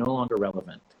 are no longer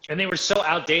relevant. And they were so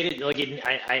outdated. Like,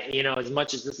 as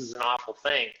much as this is an awful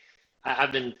thing,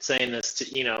 I've been saying this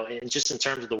to, just in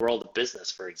terms of the world of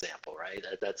business, for example, right?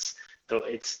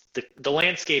 The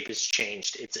landscape has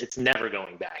changed. It's never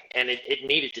going back, and it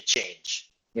needed to change.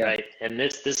 Yeah. Right. And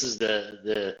this is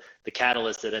the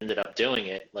catalyst that ended up doing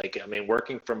it. Like, I mean,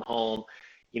 working from home,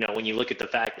 when you look at the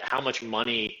fact that how much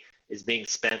money is being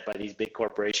spent by these big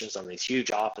corporations on these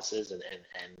huge offices and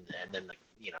then,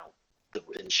 the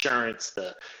insurance,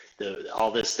 the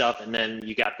all this stuff. And then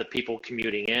you got the people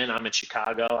commuting in. I'm in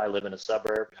Chicago. I live in a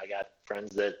suburb. I got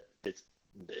friends that it's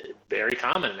very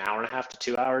common, an hour and a half to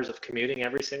 2 hours of commuting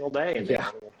every single day. And they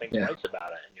don't even think twice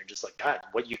about it. And you're just like, God,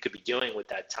 what you could be doing with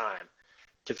that time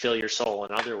to fill your soul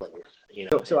in other ways,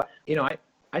 So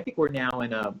I think we're now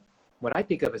in what I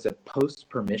think of as a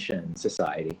post-permission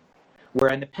society,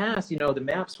 where in the past, the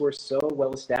maps were so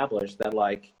well established that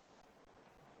like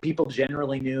people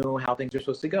generally knew how things are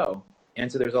supposed to go,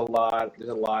 and so there's a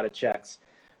lot of checks.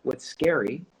 What's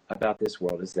scary about this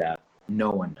world is that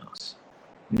no one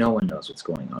knows what's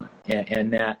going on,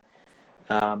 and that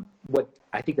what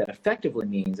I think that effectively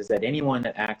means is that anyone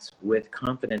that acts with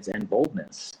confidence and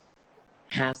boldness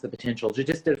has the potential to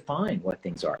just define what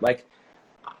things are. Like,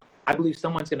 I believe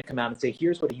someone's going to come out and say,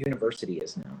 here's what a university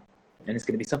is now. And it's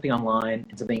going to be something online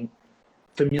and something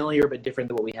familiar but different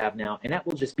than what we have now. And that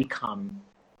will just become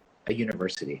a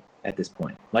university at this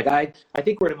point. Like, I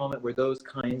think we're at a moment where those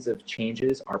kinds of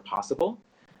changes are possible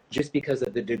just because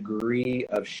of the degree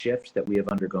of shift that we have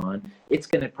undergone. It's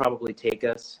going to probably take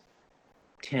us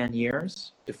 10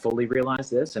 years to fully realize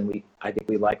this. And I think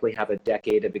we likely have a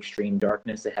decade of extreme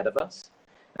darkness ahead of us.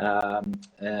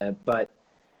 But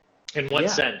in what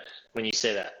sense, when you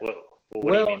say that, what do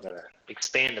you mean by that?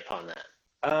 Expand upon that.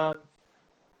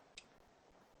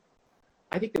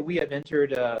 I think that we have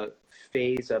entered a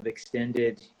phase of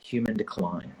extended human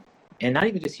decline, and not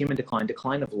even just human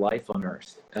decline of life on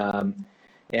Earth.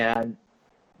 And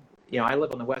I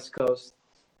live on the West Coast.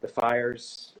 The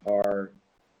fires are,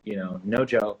 no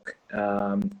joke,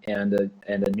 and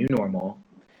a new normal,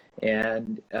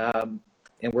 and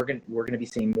we're going to be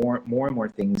seeing more and more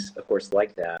things, of course,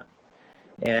 like that.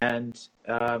 And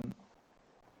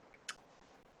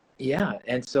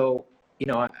and so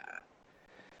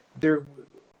there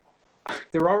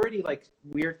are already like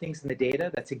weird things in the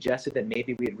data that suggested that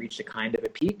maybe we had reached a kind of a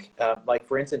peak. Like,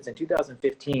 for instance, in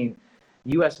 2015,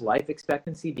 U.S. life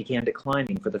expectancy began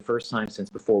declining for the first time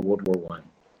since before World War I.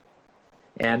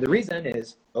 And the reason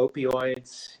is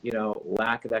opioids,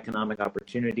 lack of economic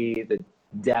opportunity, the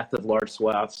death of large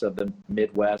swaths of the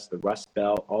Midwest, the Rust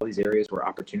Belt, all these areas where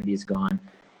opportunity is gone.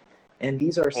 And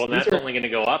these are only going to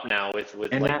go up now with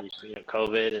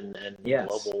COVID and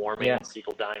global warming and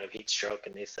people dying of heat stroke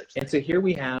and these types of things. And so here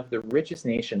we have the richest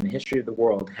nation in the history of the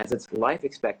world has its life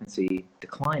expectancy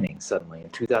declining suddenly in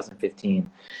 2015.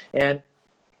 And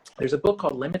there's a book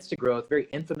called Limits to Growth, very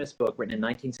infamous book written in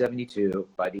 1972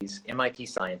 by these MIT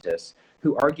scientists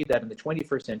who argued that in the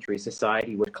 21st century,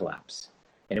 society would collapse.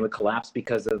 And it would collapse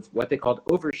because of what they called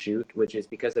overshoot, which is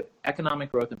because of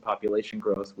economic growth and population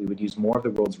growth. We would use more of the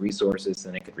world's resources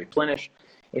than it could replenish.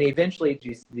 And eventually,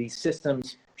 these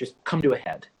systems just come to a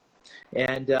head.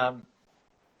 And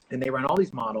they ran all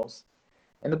these models.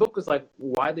 And the book was like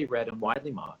widely read and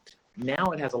widely mocked. Now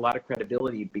it has a lot of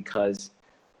credibility because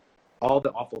all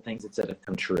the awful things it said have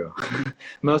come true.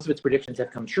 Most of its predictions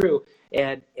have come true.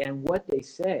 And what they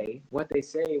say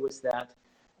was that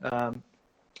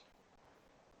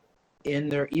in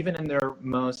their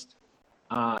most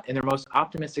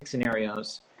optimistic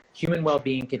scenarios, human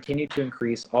well-being continued to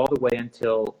increase all the way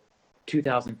until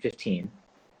 2015,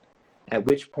 at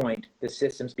which point the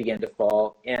systems began to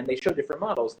fall. And they showed different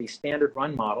models. The standard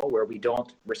run model, where we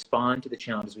don't respond to the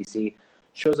challenges we see,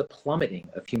 shows a plummeting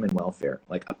of human welfare,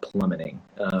 like a plummeting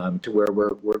to where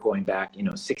we're going back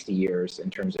 60 years in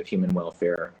terms of human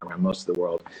welfare around most of the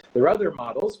world. There are other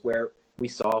models where we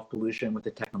solve pollution with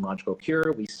a technological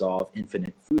cure, we solve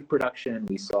infinite food production,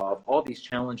 we solve all these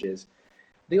challenges.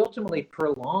 They ultimately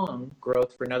prolong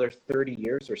growth for another 30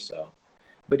 years or so.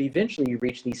 But eventually you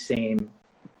reach these same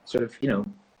sort of,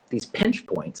 these pinch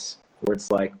points where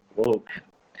it's like, well,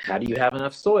 how do you have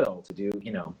enough soil to do,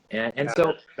 and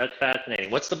so that's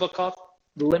fascinating. What's the book called?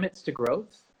 Limits to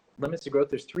Growth. Limits to Growth.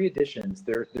 There's 3 editions.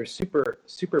 They're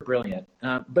super brilliant.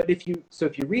 But if you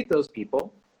read those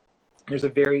people, there's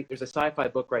a sci-fi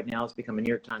book right now. It's become a New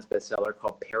York Times bestseller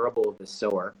called Parable of the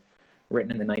Sower,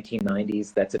 written in the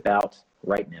 1990s. That's about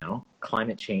right now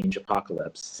climate change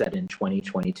apocalypse set in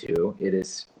 2022. It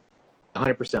is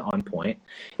 100% on point.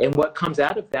 And what comes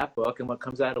out of that book and what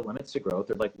comes out of Limits to Growth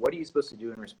are like, what are you supposed to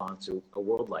do in response to a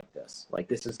world like this? Like,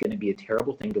 this is going to be a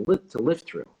terrible thing to live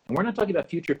through. And we're not talking about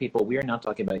future people. We are not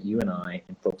talking about you and I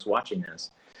and folks watching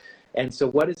this. And so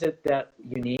what is it that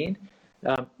you need?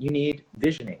 You need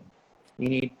visioning. You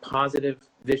need positive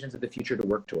visions of the future to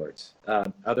work towards.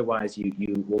 Otherwise,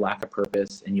 you will lack a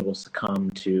purpose and you will succumb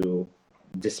to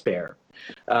despair.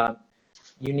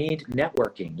 You need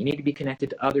networking. You need to be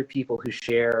connected to other people who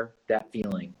share that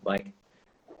feeling. Like,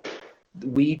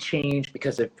 we change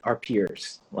because of our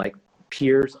peers. Like,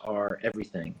 peers are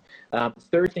everything.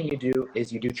 Third thing you do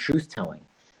is you do truth telling.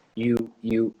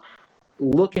 You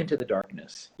look into the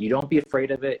darkness. You don't be afraid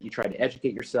of it. You try to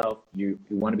educate yourself. You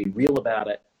want to be real about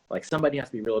it. Like, somebody has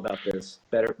to be real about this.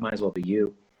 Better, might as well be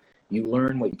you. You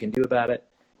learn what you can do about it.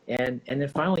 And then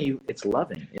finally, it's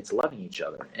loving each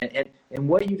other. And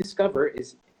what you discover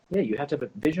is, you have to have a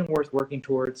vision worth working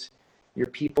towards, your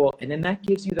people, and then that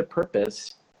gives you the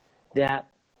purpose that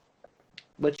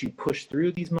lets you push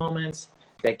through these moments,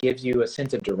 that gives you a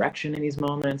sense of direction in these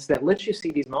moments, that lets you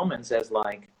see these moments as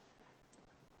like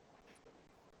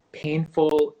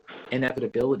painful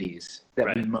inevitabilities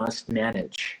that we must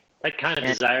manage. That kind of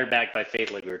desire backed by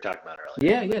faith, like we were talking about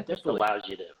earlier. Yeah, definitely. Just allows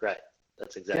you to,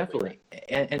 That's exactly right.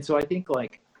 And so I think,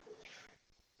 like,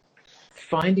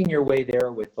 finding your way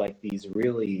there with like these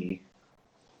really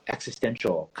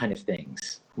existential kind of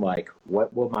things, like,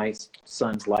 what will my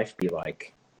son's life be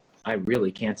like? I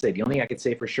really can't say. The only thing I could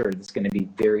say for sure is it's going to be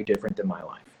very different than my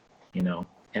life,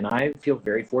 and I feel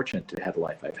very fortunate to have the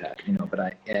life I've had,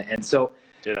 and so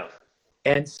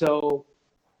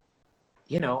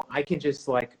I can just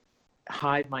like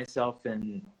hide myself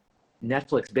in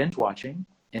Netflix binge watching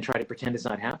and try to pretend it's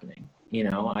not happening.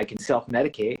 I can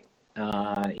self-medicate.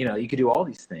 You could do all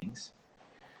these things.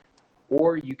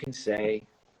 Or you can say,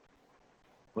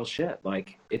 well, shit,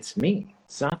 like, it's me.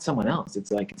 It's not someone else.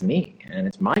 It's like, it's me and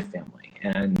it's my family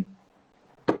and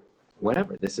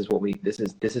whatever. This is what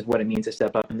it means to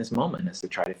step up in this moment,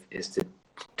 is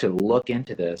to look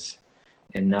into this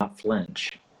and not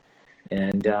flinch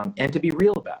and to be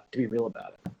real about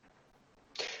it.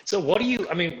 So what do you,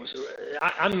 I'm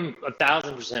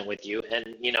 1,000% with you,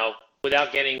 and,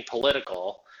 without getting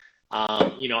political,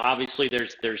 obviously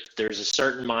there's a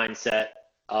certain mindset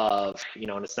of,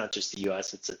 and it's not just the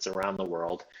US, it's around the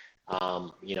world,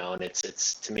 and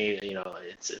it's to me,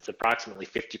 it's approximately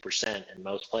 50% in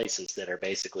most places that are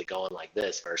basically going like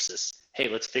this versus, hey,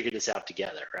 let's figure this out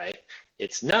together, right? And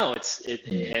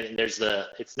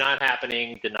it's not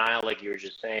happening, denial, like you were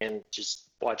just saying, just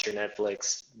watch your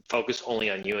Netflix, focus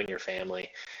only on you and your family.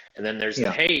 And then there's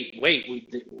hey,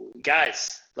 wait,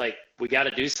 guys, like, we got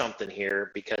to do something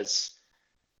here because,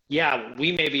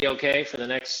 we may be okay for the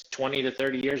next 20 to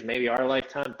 30 years, maybe our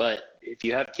lifetime, but if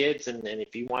you have kids and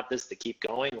if you want this to keep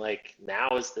going, like, now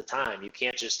is the time. You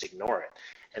can't just ignore it.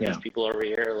 And there's people over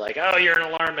here like, oh, you're an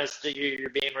alarmist,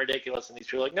 you're being ridiculous. And these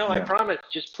people are like, no, I promise,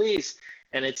 just please.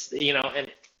 And it's,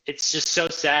 and it's just so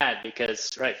sad because,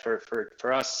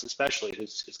 for us especially,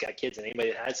 who's got kids, and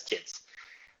anybody that has kids,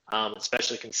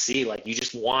 especially can see, like, you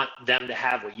just want them to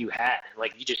have what you had. And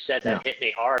like you just said, that hit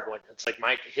me hard when it's like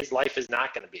his life is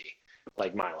not going to be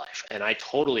like my life. And I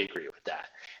totally agree with that.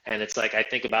 And it's like, I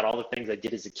think about all the things I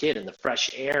did as a kid and the fresh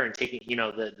air and taking,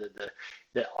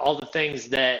 all the things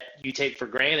that you take for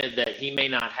granted that he may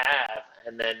not have.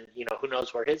 And then, who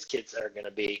knows where his kids are going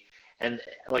to be. And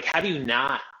like, how do you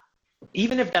not,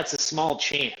 even if that's a small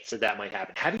chance that might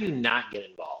happen, how do you not get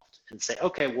involved and say,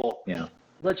 okay, well,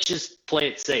 let's just play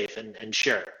it safe and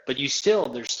sure. But there's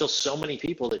still so many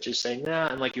people that just say, nah.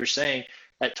 And like you're saying,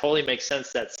 that totally makes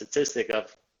sense, that statistic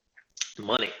of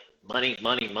money.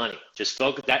 Just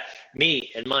focus that,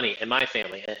 me and money and my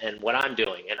family and what I'm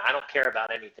doing. And I don't care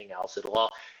about anything else.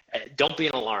 Don't be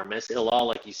an alarmist. It'll all,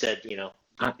 like you said,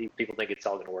 people think it's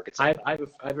all going to work. I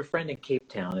have a friend in Cape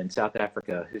Town in South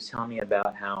Africa who's telling me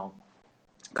about how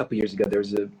a couple of years ago there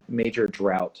was a major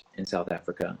drought in South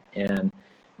Africa, and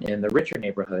in the richer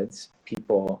neighborhoods,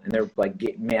 people, and they're like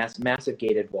massive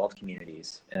gated walled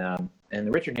communities. In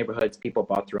the richer neighborhoods, people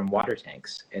bought their own water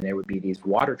tanks, and there would be these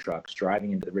water trucks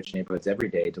driving into the rich neighborhoods every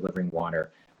day delivering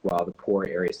water, while the poor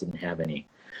areas didn't have any.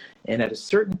 And at a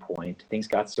certain point, things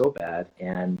got so bad,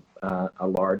 and a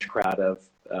large crowd of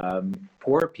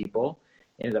poor people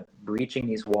ended up breaching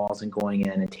these walls and going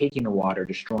in and taking the water,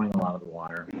 destroying a lot of the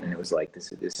water. And it was like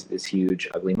this huge,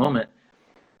 ugly moment.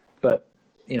 But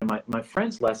my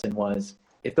friend's lesson was,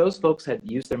 if those folks had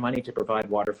used their money to provide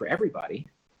water for everybody,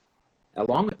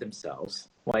 along with themselves,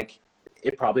 like,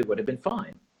 it probably would have been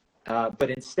fine. But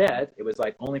instead, it was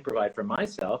like, only provide for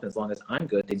myself. As long as I'm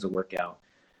good, things will work out.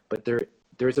 But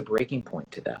there's a breaking point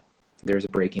to that. There's a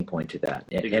breaking point to that.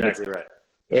 Exactly right.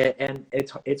 And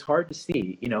it's hard to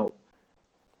see,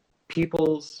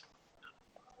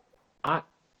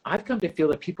 I've come to feel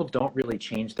that people don't really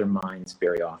change their minds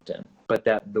very often, but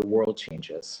that the world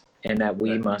changes, and that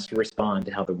we must respond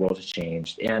to how the world has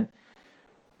changed. And,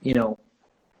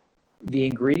 the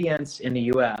ingredients in the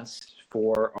US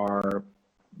for our,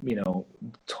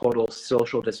 total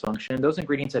social dysfunction, those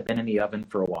ingredients have been in the oven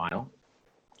for a while.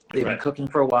 They've been cooking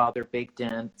for a while. They're baked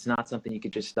in. It's not something you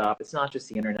could just stop. It's not just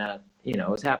the internet.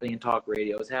 It's happening in talk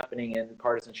radio. It's happening in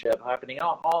partisanship, happening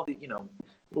all the,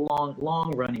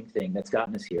 long running thing that's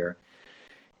gotten us here.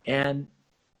 And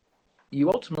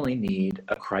you ultimately need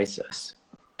a crisis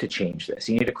to change this.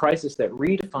 You need a crisis that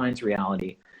redefines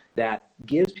reality, that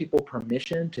gives people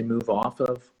permission to move off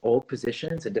of old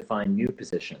positions and define new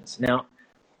positions. Now,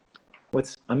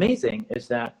 what's amazing is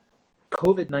that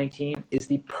COVID-19 is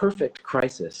the perfect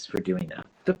crisis for doing that.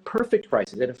 The perfect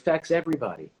crisis. It affects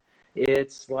everybody.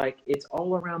 It's like, it's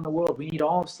all around the world. We need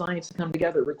all of science to come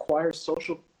together. It requires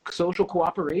social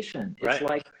cooperation. It's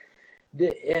like,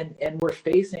 and we're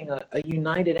facing a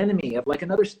united enemy of like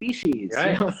another species.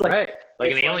 Right. It's like,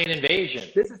 like an alien invasion.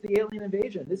 This is the alien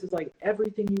invasion. This is like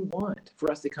everything you want for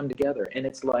us to come together. And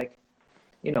it's like,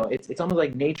 it's almost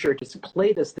like nature just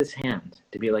played us this hand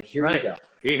to be like, here you go.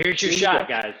 Here's your shot,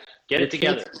 guys. Get it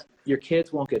together. Your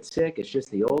kids won't get sick. It's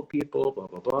just the old people, blah,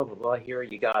 blah, blah, blah, blah. Here,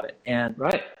 you got it. And,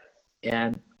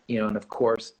 and of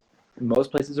course,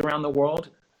 most places around the world,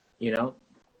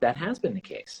 that has been the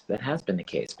case.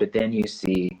 But then you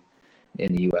see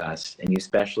in the US, and you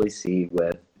especially see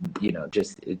with,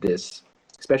 just this,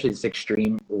 especially this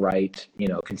extreme right,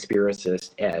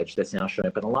 conspiracist edge that's now showing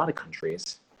up in a lot of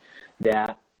countries,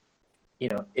 that,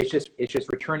 it's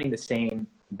just returning the same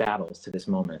battles to this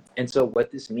moment. And so what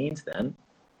this is going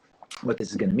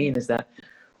to mean is that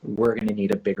we're going to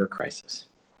need a bigger crisis.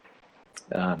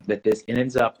 That this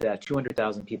ends up that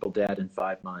 200,000 people dead in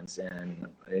 5 months, and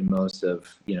in most of,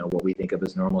 what we think of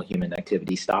as normal human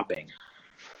activity stopping.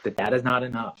 That is not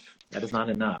enough. That is not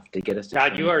enough to get us to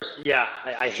God, you are,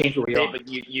 I hate to say, but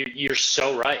you're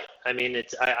so right. I mean,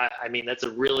 that's a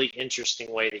really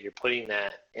interesting way that you're putting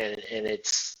that. And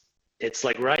it's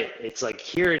like, right. It's like,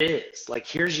 here it is. Like,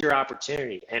 here's your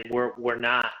opportunity. And we're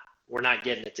not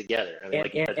getting it together. I mean,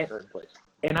 that's the third place.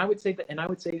 And I would say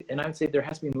there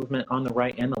has to be movement on the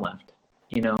right and the left.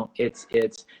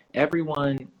 It's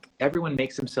everyone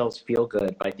makes themselves feel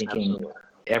good by thinking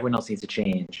everyone else needs to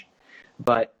change.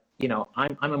 But,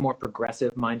 I'm a more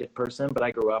progressive minded person, but I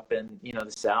grew up in,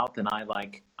 the South, and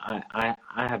I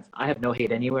have no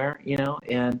hate anywhere,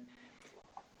 and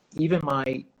even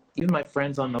my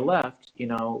friends on the left,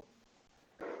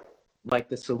 like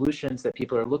the solutions that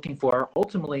people are looking for are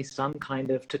ultimately some kind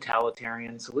of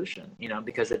totalitarian solution,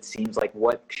 because it seems like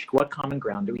what common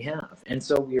ground do we have? And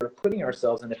so we are putting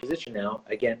ourselves in a position now,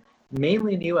 again,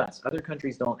 mainly in the US. Other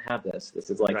countries don't have this. This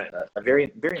is like a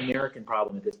very, very American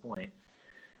problem at this point.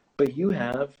 But you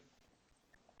have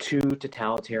two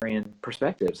totalitarian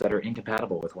perspectives that are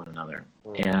incompatible with one another.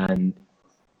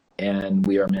 And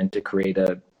we are meant to create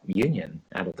a union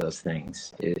out of those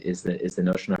things, is the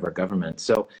notion of our government.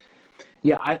 So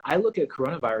yeah, I look at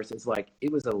coronavirus as like,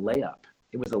 it was a layup.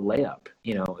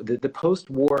 The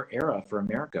post-war era for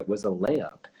America was a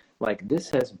layup. Like,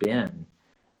 this has been,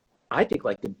 I think,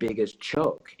 like the biggest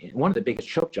choke, one of the biggest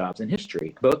choke jobs in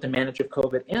history, both the management of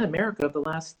COVID and America of the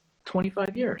last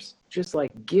 25 years, just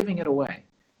like giving it away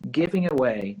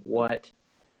what,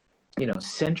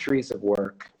 centuries of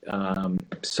work,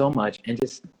 so much, and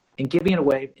giving it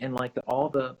away in like all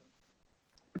the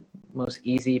most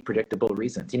easy, predictable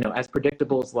reasons, as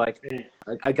predictable as like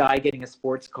a guy getting a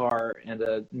sports car and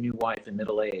a new wife in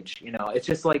middle age, it's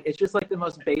just like the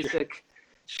most basic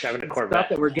stuff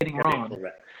that we're getting wrong.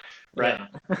 Right.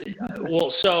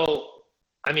 Well, so,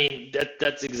 I mean,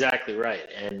 that's exactly right.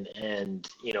 And,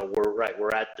 we're right.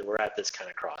 We're at this kind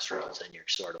of crossroads, and you're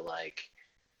sort of like,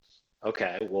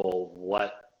 okay, well,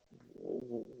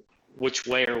 which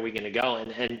way are we going to go?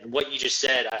 And what you just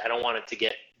said, I don't want it to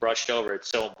get brushed over. It's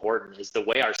so important, is the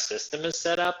way our system is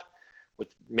set up with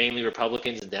mainly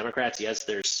Republicans and Democrats. Yes,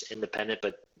 there's independent,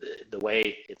 but the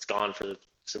way it's gone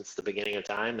since the beginning of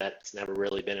time, that's never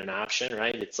really been an option,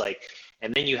 right? It's like,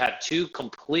 and then you have two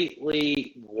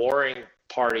completely warring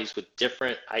parties with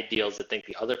different ideals that think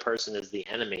the other person is the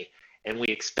enemy. And we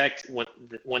expect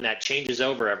when that changes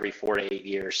over every 4 to 8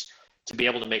 years to be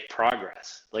able to make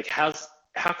progress. Like how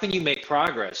can you make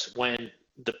progress when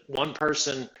the one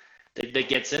person that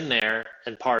gets in there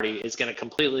and party is going to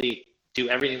completely do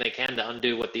everything they can to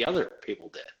undo what the other people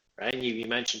did, right? And you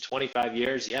mentioned 25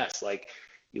 years. Yes. Like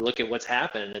you look at what's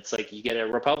happened, it's like you get a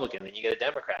Republican, then you get a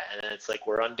Democrat, and it's like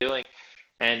we're undoing.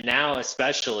 And now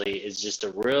especially is just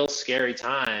a real scary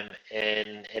time.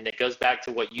 And it goes back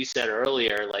to what you said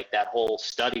earlier, like that whole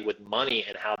study with money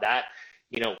and how that,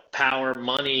 power,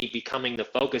 money becoming the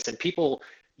focus, and people,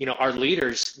 our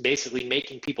leaders basically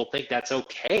making people think that's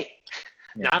okay.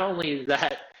 Yeah. Not only is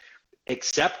that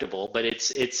acceptable, but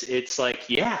it's like,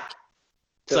 yeah,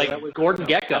 it's so like Gordon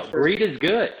Gekko, greed is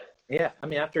good. Yeah. I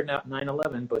mean, after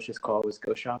 9/11, Bush's call was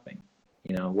go shopping.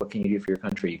 What can you do for your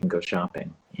country? You can go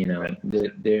shopping. Right.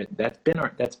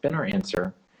 That's been our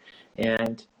answer,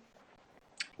 and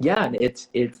yeah, and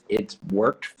it's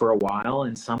worked for a while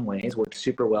in some ways, worked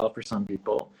super well for some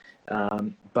people,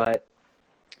 but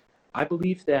I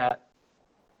believe that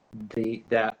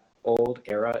that old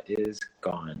era is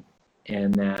gone,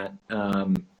 and that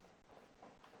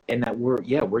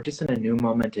we're just in a new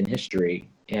moment in history,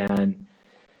 and.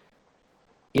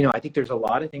 I think there's a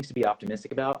lot of things to be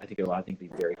optimistic about. I think there are a lot of things to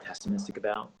be very pessimistic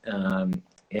about.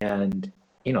 And,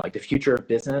 like the future of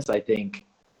business, I think,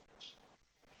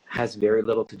 has very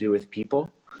little to do with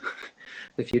people.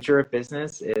 The future of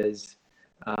business is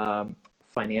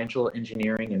financial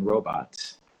engineering and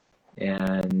robots.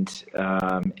 And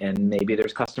maybe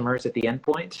there's customers at the end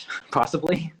point,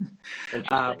 possibly.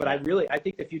 But I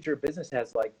think the future of business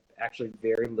has actually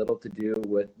very little to do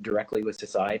directly with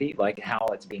society, like how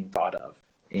it's being thought of.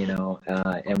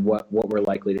 And what we're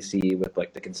likely to see with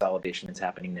the consolidation that's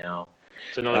happening now.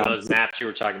 So another one of those maps you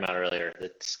were talking about earlier,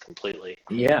 that's completely.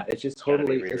 Yeah, it's just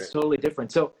totally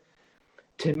different. So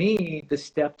to me, the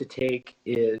step to take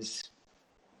is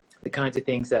the kinds of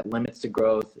things that limits to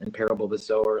growth and parable of the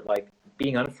sower, like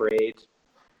being unafraid,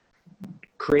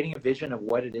 creating a vision of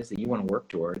what it is that you want to work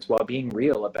towards while being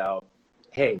real about,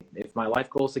 hey, if my life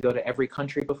goal is to go to every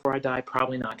country before I die,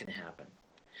 probably not going to happen.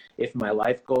 If my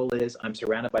life goal is I'm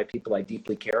surrounded by people I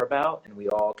deeply care about and we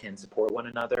all can support one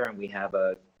another and we have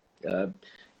a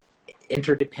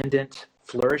interdependent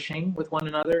flourishing with one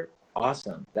another,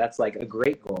 awesome. That's a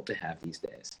great goal to have these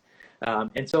days.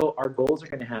 And so our goals are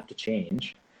going to have to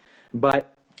change.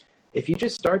 But if you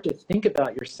just start to think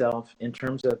about yourself in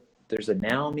terms of there's a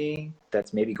now me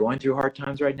that's maybe going through hard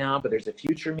times right now, but there's a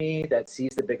future me that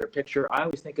sees the bigger picture. I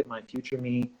always think of my future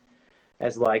me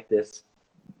as this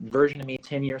version of me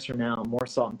 10 years from now, more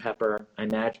salt and pepper. I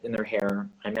imagine in their hair.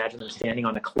 I imagine them standing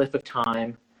on a cliff of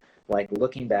time,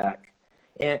 looking back.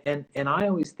 And I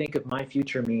always think of my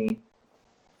future me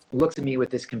looks at me with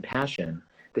this compassion,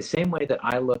 the same way that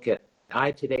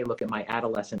I today look at my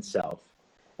adolescent self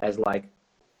as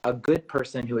a good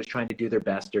person who is trying to do their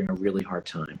best during a really hard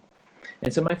time.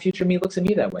 And so my future me looks at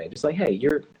me that way, just like, hey,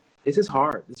 this is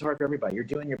hard. This is hard for everybody. You're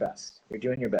doing your best. But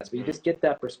you just get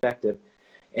that perspective.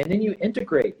 And then you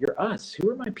integrate, you're us. Who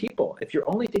are my people? If you're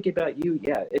only thinking about you,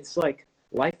 yeah, it's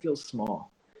life feels small.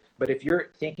 But if you're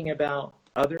thinking about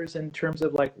others in terms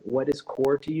of what is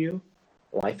core to you,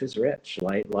 life is rich.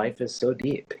 Life is so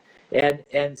deep.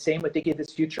 And same with thinking of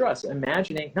this future us,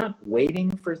 imagining, not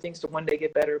waiting for things to one day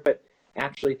get better, but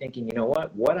actually thinking,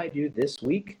 what I do this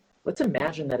week, let's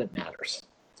imagine that it matters.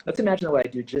 Let's imagine that what I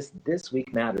do just this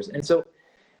week matters. And so,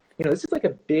 this is a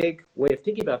big way of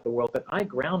thinking about the world, but I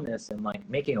ground this in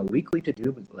making a weekly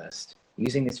to-do list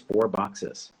using these 4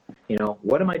 boxes.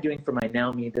 What am I doing for my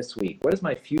now me this week? What is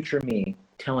my future me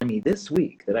telling me this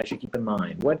week that I should keep in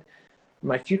mind? What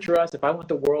my future us, if I want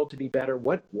the world to be better,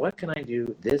 what can I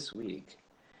do this week?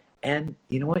 And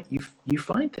you know what? You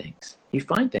find things.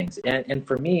 And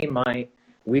for me, my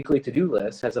weekly to-do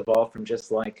list has evolved from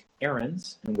just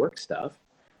errands and work stuff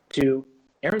to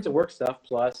errands and work stuff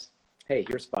plus, hey,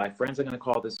 here's 5 friends I'm going to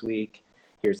call this week.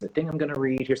 Here's the thing I'm going to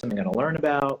read. Here's something I'm going to learn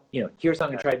about. Here's how I'm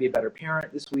going to try to be a better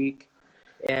parent this week.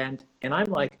 And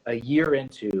I'm a year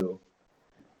into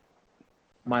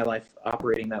my life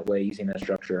operating that way, using that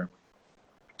structure.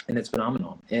 And it's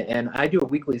phenomenal. And I do a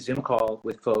weekly Zoom call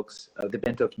with folks of the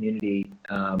Bento community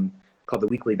called the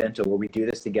Weekly Bento, where we do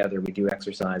this together. We do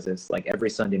exercises every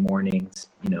Sunday mornings.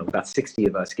 About 60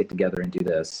 of us get together and do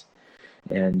this.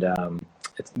 And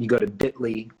you go to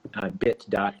bit.ly,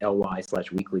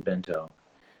 bit.ly/weeklybento.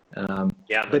 Yeah, I'm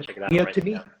gonna But check it out you know, right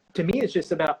now. to me,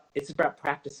 it's about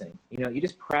practicing. You know, you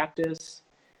just practice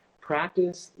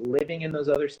living in those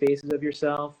other spaces of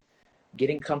yourself,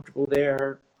 getting comfortable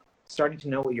there, starting to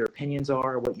know what your opinions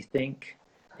are, what you think,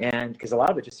 and because a lot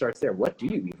of it just starts there. What do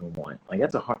you even want? Like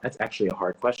that's actually a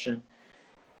hard question.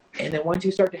 And then once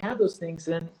you start to have those things,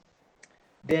 then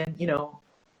you know,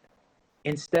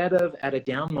 instead of at a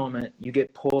down moment, you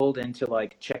get pulled into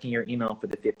like checking your email for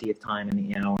the 50th time in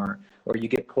the hour, or you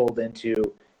get pulled into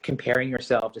comparing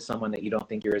yourself to someone that you don't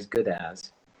think you're as good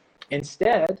as.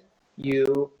 Instead,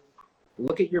 you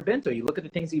look at your bento, you look at the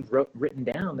things you've written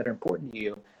down that are important to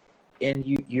you, and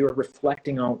you're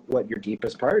reflecting on what your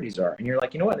deepest priorities are. And you're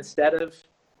like, you know what, instead of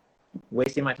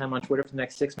wasting my time on Twitter for the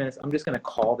next 6 minutes, I'm just going to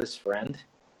call this friend.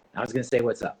 I was going to say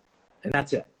what's up. And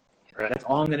that's it. Right. That's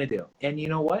all I'm going to do. And you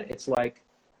know what? It's like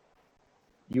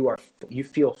you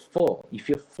feel full. You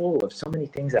feel full of so many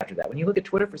things after that. When you look at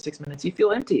Twitter for 6 minutes, you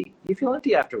feel empty. You feel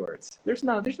empty afterwards. There's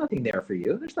nothing there for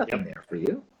you. There's nothing there for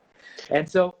you. And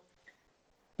so,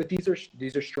 but these are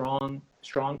strong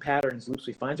patterns, loops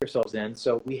we find ourselves in.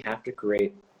 So we have to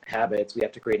create habits. We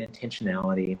have to create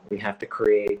intentionality. We have to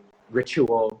create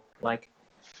ritual,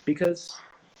 because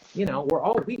you know, we're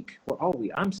all weak.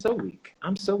 I'm so weak.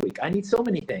 I need so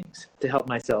many things to help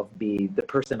myself be the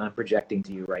person I'm projecting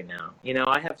to you right now. You know,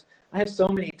 I have so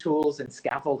many tools and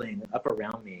scaffolding up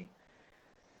around me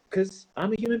because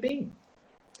I'm a human being,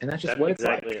 and that's just what it's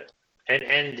exactly like. It.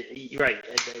 And you're right.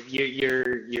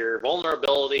 Your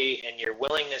vulnerability and your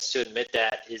willingness to admit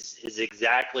that is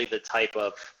exactly the type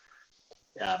of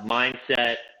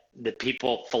mindset, the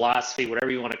people, philosophy,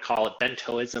 whatever you want to call it,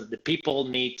 bentoism, that people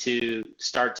need to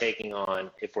start taking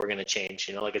on if we're going to change.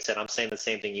 You know, like I said, I'm saying the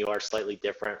same thing you are, slightly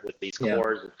different with these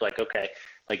cores. Yeah. It's like, okay,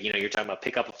 like, you know, you're talking about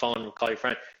pick up a phone and call your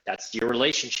friend. That's your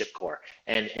relationship core.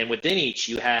 And within each,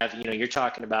 you have, you know, you're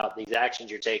talking about these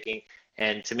actions you're taking.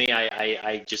 And to me,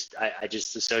 I just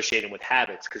associate them with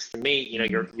habits, because to me, you know,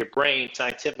 your brain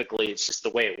scientifically, it's just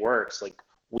the way it works. Like,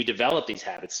 we develop these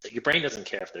habits. Your brain doesn't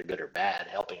care if they're good or bad,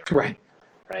 helping or right.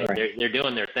 Right? They're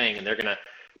doing their thing, and they're going to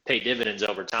pay dividends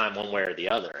over time one way or the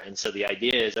other. And so the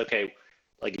idea is, okay,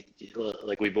 like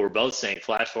we were both saying,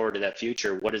 flash forward to that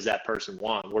future. What does that person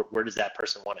want? Where does that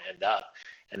person want to end up?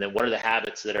 And then what are the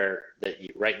habits that you,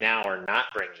 right now, are not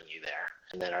bringing you there,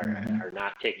 and that are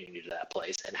not taking you to that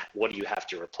place? And what do you have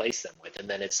to replace them with? And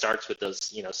then it starts with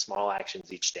those, you know, small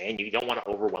actions each day. And you don't want to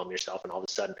overwhelm yourself. And all of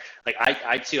a sudden, like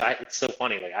I too, it's so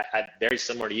funny. Like I very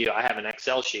similar to you. I have an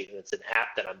Excel sheet, and it's an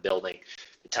app that I'm building.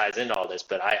 It ties into all this,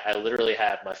 but I literally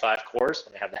have my 5 cores,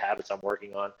 and I have the habits I'm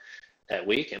working on that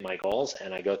week and my goals,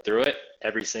 and I go through it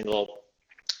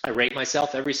I rate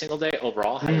myself every single day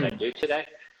overall. How did I do today?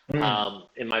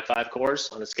 In my 5 cores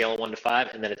on a scale of 1 to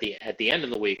 5, and then at the end of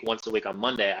the week, once a week on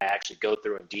Monday, I actually go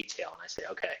through in detail, and I say,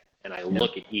 okay, and I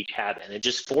look at each habit, and it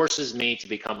just forces me to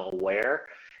become aware.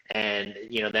 And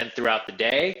you know, then throughout the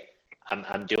day,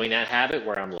 I'm doing that habit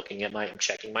where I'm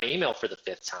checking my email for the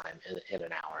 5th time in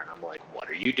an hour, and I'm like, what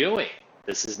are you doing?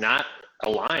 This is not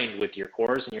aligned with your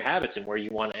cores and your habits and where you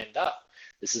want to end up.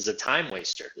 This is a time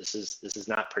waster. This is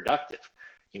not productive.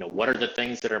 You know, what are the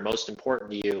things that are most important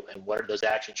to you, and what are those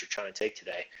actions you're trying to take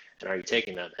today, and are you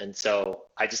taking them? And so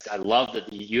I love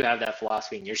that you have that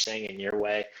philosophy, and you're saying it in your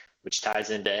way, which ties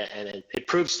into, and it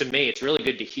proves to me, it's really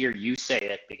good to hear you say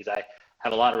it, because I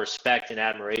have a lot of respect and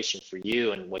admiration for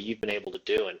you and what you've been able to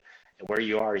do, and where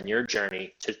you are in your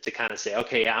journey to kind of say,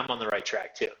 okay, yeah, I'm on the right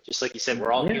track too. Just like you said,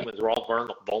 we're all humans, we're all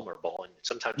vulnerable, and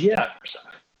sometimes you doubt yourself.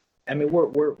 I mean, we're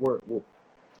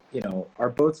you know, our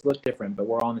boats look different, but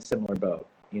we're all in a similar boat,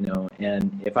 you know.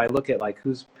 And if I look at like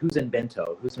who's in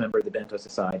Bento, who's a member of the Bento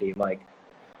Society, like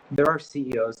there are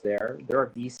CEOs there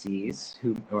are VCs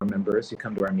who are members who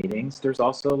come to our meetings. There's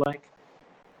also like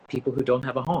people who don't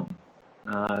have a home.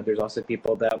 There's also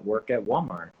people that work at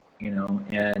Walmart, you know,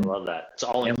 and I love that. It's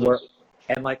all inclusive.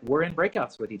 And we're in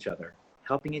breakouts with each other,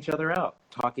 helping each other out,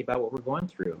 talking about what we're going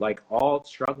through, like all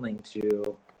struggling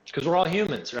to. Because we're all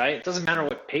humans, right? It doesn't matter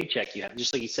what paycheck you have.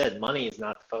 Just like you said, money is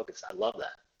not the focus. I love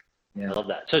that. Yeah. I love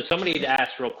that. So somebody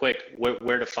asked real quick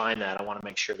where to find that. I want to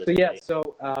make sure that.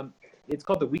 So it's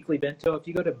called the Weekly Bento. If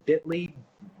you go to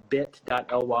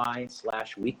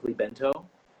bit.ly/weeklybento,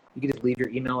 you can just leave your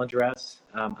email address.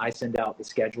 I send out the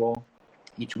schedule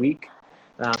each week.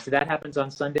 So that happens on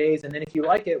Sundays. And then if you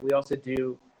like it, we also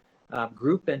do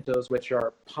group bentos, which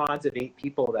are pods of 8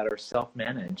 people that are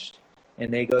self-managed. And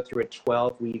they go through a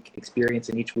 12-week experience.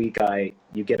 And each week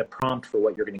you get a prompt for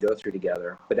what you're going to go through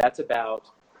together. But that's about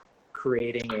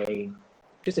creating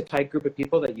just a tight group of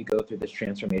people that you go through this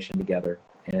transformation together.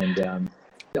 And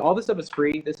all this stuff is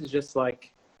free. This is just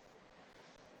like,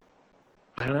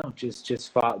 I don't know,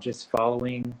 just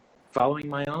following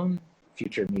my own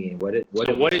future me. What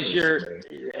is your?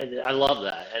 I love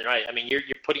that, and right. I mean, you're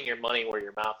putting your money where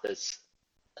your mouth is.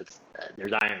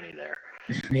 There's irony there.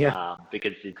 Yeah.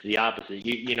 Because it's the opposite.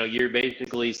 You know, you're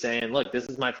basically saying, look, this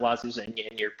is my philosophy,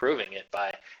 and you're proving it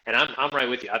by. And I'm right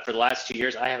with you. For the last 2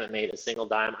 years, I haven't made a single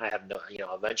dime. I have no. You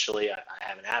know, eventually I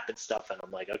have an app and stuff, and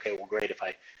I'm like, okay, well, great. If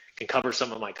I can cover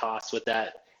some of my costs with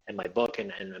that and my book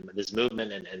and this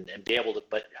movement and be able to.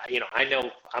 But you know, I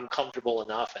know I'm comfortable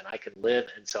enough, and I can live.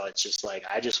 And so it's just like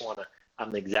I just want to.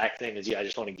 I'm the exact same as you. I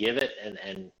just want to give it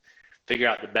and figure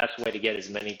out the best way to get as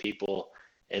many people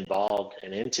involved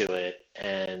and into it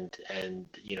and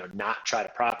you know, not try to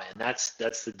profit. And that's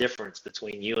the difference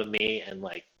between you and me and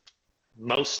like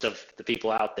most of the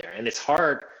people out there. And it's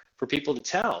hard for people to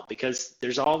tell because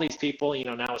there's all these people, you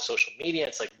know, now with social media,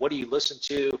 it's like, what do you listen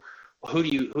to? Who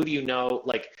do you know?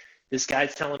 Like this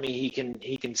guy's telling me he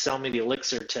can sell me the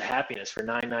elixir to happiness for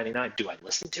 $9.99. Do I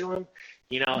listen to him?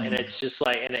 You know, and it's just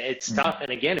like, and it's tough.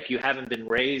 And again, if you haven't been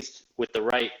raised with the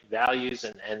right values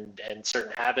and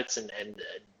certain habits and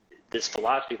this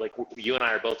philosophy, like you and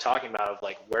I are both talking about, of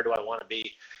like, where do I want to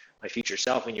be my future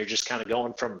self? And you're just kind of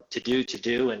going from to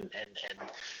do and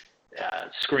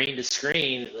screen to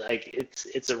screen. Like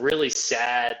it's a really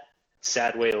sad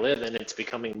way to live, and it's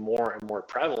becoming more and more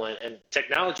prevalent. And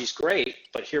technology's great,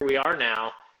 but here we are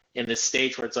now in this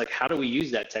stage where it's like, how do we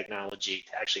use that technology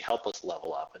to actually help us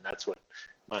level up? And that's what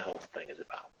my whole thing is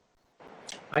about.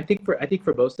 I think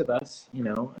for most of us, you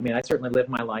know, I mean, I certainly lived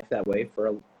my life that way for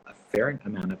a fair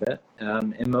amount of it.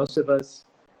 And most of us,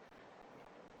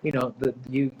 you know,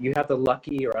 you have the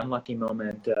lucky or unlucky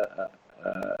moment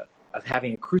of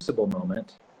having a crucible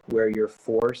moment where you're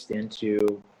forced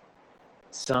into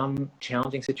some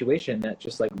challenging situation that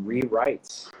just like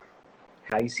rewrites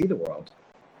how you see the world.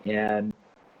 And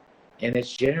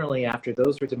it's generally after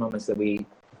those sorts of moments that we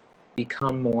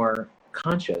become more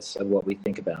conscious of what we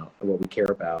think about, of what we care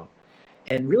about.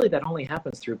 And really that only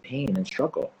happens through pain and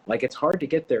struggle. Like it's hard to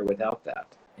get there without that.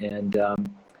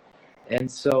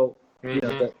 And so, you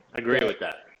know, I agree with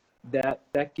that.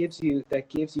 That gives you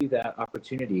that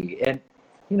opportunity. And,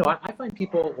 you know, I find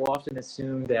people will often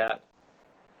assume that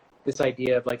this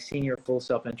idea of like seeing your full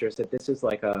self-interest, that this is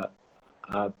like a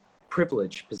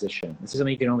privileged position. This is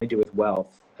something you can only do with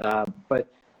wealth. But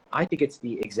I think it's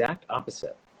the exact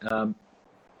opposite.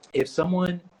 If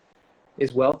someone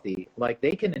is wealthy, like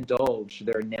they can indulge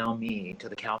their now me till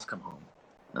the cows come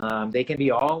home. They can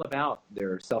be all about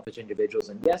their selfish individuals.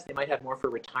 And yes, they might have more for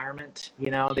retirement.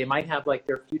 You know, they might have like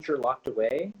their future locked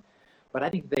away. But I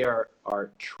think they are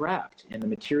trapped in the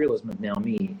materialism of now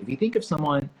me. If you think of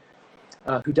someone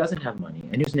who doesn't have money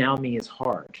and whose now me is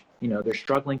hard, you know, they're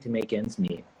struggling to make ends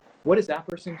meet. What does that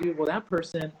person do? Well, that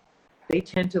person, they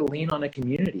tend to lean on a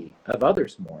community of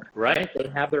others more. Right. They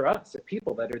have their us, of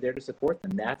people that are there to support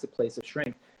them. That's a place of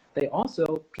strength. They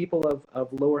also, people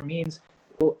of lower means,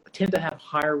 will tend to have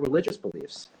higher religious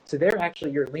beliefs. So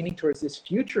you're leaning towards this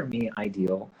future me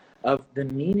ideal of the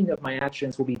meaning of my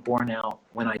actions will be borne out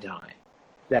when I die,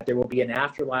 that there will be an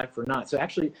afterlife or not. So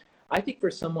actually, I think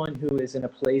for someone who is in a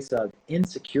place of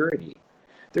insecurity,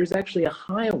 there's actually a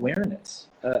high awareness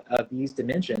of these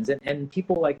dimensions, and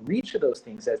people like reach to those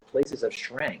things as places of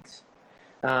strength,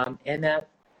 and that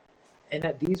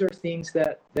these are things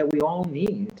that we all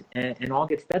need and all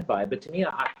get fed by. But to me,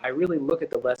 I really look at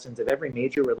the lessons of every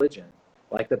major religion.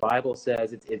 Like the Bible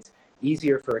says, it's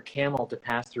easier for a camel to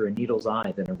pass through a needle's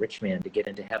eye than a rich man to get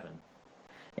into heaven.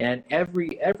 And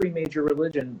every major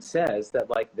religion says that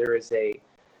like there is a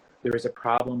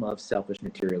problem of selfish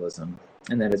materialism,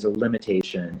 and that is a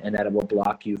limitation, and that it will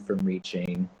block you from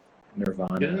reaching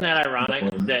nirvana. Isn't that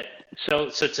ironic? That so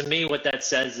to me, what that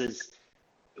says is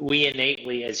we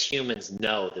innately as humans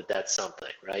know that that's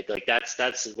something, right? Like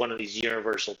that's one of these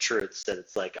universal truths that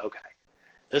it's like, okay,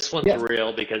 this one's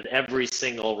real, because every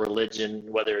single religion,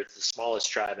 whether it's the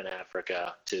smallest tribe in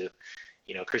Africa to,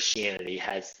 you know, Christianity,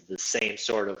 has the same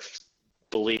sort of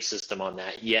belief system on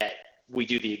that. Yet we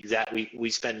do the exact, we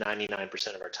spend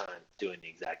 99% of our time doing the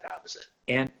exact opposite.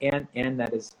 And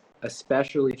that is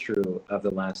especially true of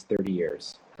the last 30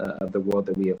 years of the world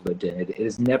that we have lived in. It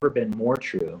has never been more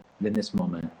true than this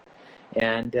moment.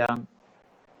 And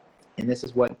this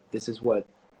is what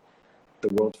the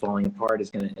world falling apart is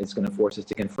going to force us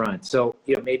to confront. So,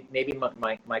 you know, maybe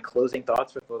my closing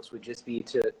thoughts for folks would just be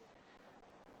to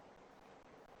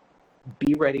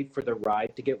be ready for the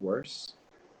ride to get worse.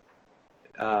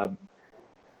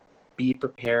 Be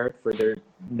prepared for there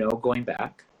no going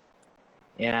back,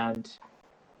 and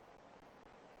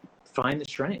find the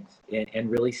strength and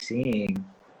really seeing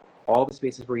all the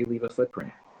spaces where you leave a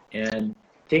footprint. And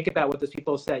think about what those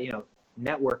people said, you know,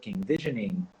 networking,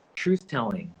 visioning, truth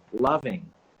telling, loving,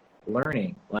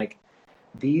 learning. Like,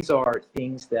 these are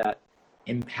things that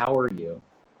empower you,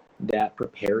 that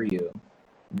prepare you,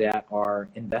 that are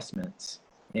investments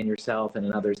in yourself and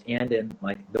in others, and in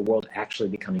like the world actually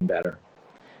becoming better.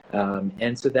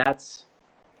 And so that's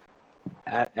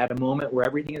at a moment where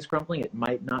everything is crumbling, it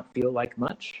might not feel like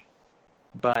much,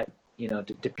 but you know,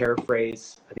 to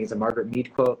paraphrase, I think it's a Margaret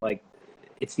Mead quote, like,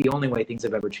 it's the only way things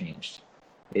have ever changed.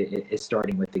 It's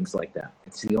starting with things like that.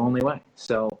 It's the only way.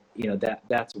 So, you know,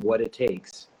 that's what it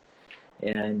takes.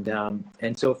 And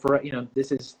so for, you know,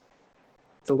 it's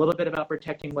a little bit about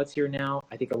protecting what's here now.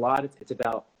 I think a lot it's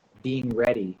about being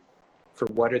ready for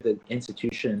what are the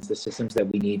institutions, the systems that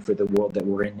we need for the world that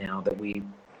we're in now, that we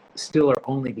still are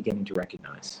only beginning to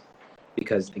recognize.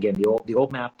 Because again, the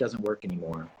old map doesn't work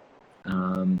anymore.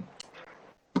 And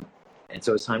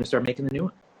so it's time to start making the new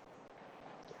one.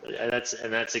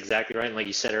 That's exactly right. And like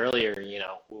you said earlier, you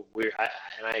know,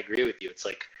 I agree with you. It's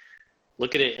like,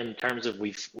 look at it in terms of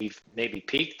we've maybe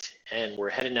peaked and we're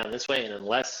heading down this way, and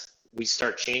unless we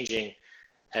start changing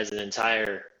as an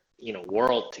entire, you know,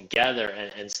 world together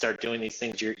and start doing these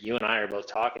things you and I are both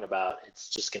talking about, it's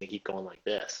just going to keep going like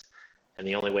this. And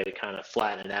the only way to kind of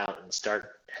flatten it out and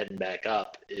start heading back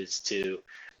up is to,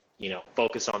 you know,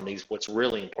 focus on what's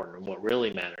really important and what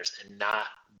really matters, and not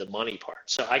the money part.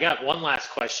 So I got one last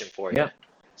question for you. Yeah.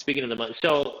 Speaking of the money,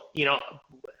 so, you know,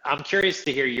 I'm curious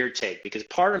to hear your take, because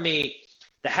part of me,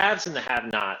 the haves and the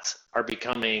have-nots are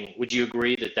becoming, would you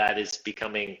agree that is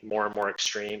becoming more and more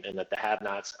extreme, and that the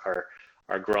have-nots are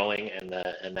growing and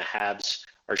the haves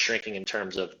are shrinking in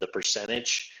terms of the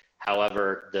percentage?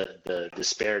 However, the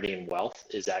disparity in wealth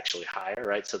is actually higher,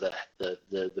 right? So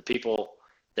the people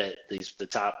that the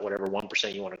top, whatever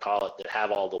 1% you want to call it, that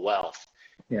have all the wealth,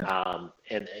 yeah.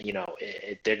 And you know,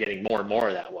 they're getting more and more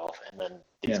of that wealth, and then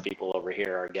these people over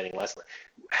here are getting less.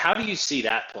 How do you see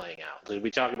that playing out?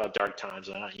 We talk about dark times,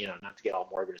 and you know, not to get all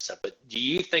morbid and stuff, but do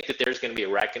you think that there's going to be a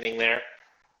reckoning there,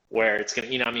 where it's going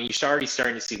to, you know, I mean, you're already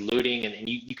starting to see looting, and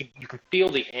you can feel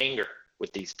the anger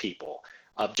with these people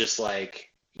of just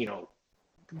like, you know,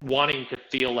 wanting to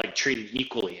feel like treated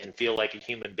equally and feel like a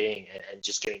human being, and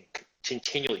just getting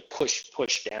continually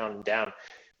pushed down and down.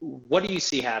 What do you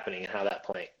see happening, and how that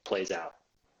plays out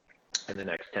in the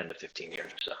next 10 to 15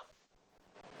 years or so?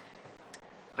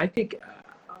 I think,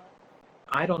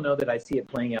 I don't know that I see it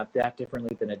playing out that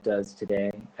differently than it does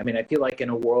today. I mean, I feel like in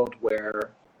a world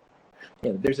where,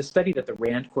 you know, there's a study that the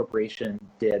Rand Corporation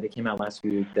did that came out last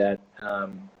week that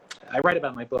I write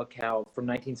about in my book, how from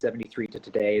 1973 to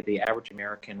today, the average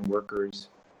American worker's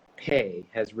pay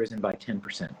has risen by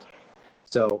 10%.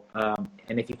 So,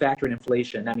 and if you factor in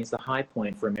inflation, that means the high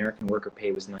point for American worker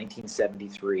pay was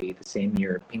 1973, the same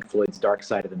year Pink Floyd's Dark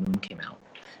Side of the Moon came out.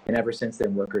 And ever since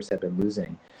then, workers have been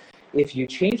losing. If you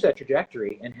change that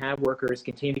trajectory and have workers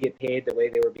continue to get paid the way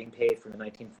they were being paid from the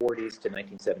 1940s to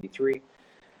 1973,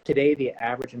 today the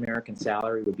average American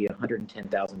salary would be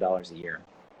 $110,000 a year.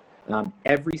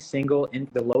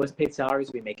 The lowest paid salaries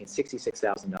would be making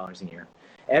 $66,000 a year.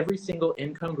 Every single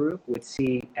income group would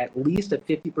see at least a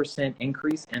 50%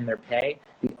 increase in their pay.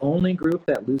 The only group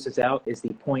that loses out is the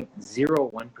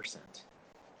 0.01%.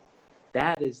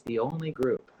 That is the only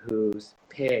group whose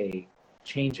pay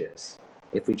changes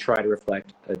if we try to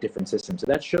reflect a different system. So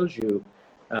that shows you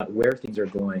where things are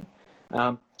going.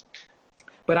 So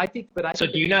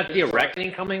do you not see a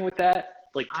reckoning coming with that?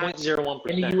 Like 0.01%?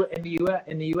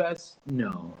 In the U.S.,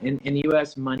 no. In the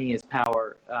U.S., money is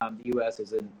power. The U.S.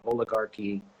 is an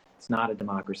oligarchy. It's not a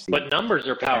democracy. But numbers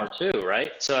are power too,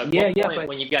 right? So at what point,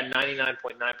 when you've got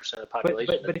 99.9% of the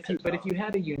population, but if you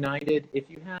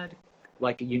had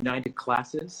united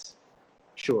classes,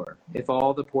 sure. If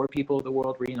all the poor people of the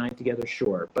world were united together,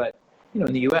 sure. But you know,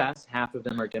 in the U.S., half of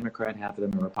them are Democrat, half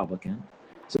of them are Republican.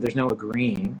 So there's no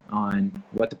agreeing on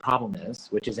what the problem is,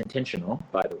 which is intentional,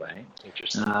 by the way.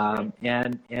 Interesting.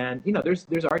 And you know,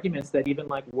 there's arguments that even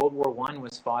like World War I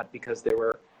was fought because there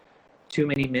were too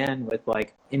many men with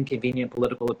like inconvenient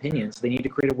political opinions. They need to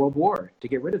create a world war to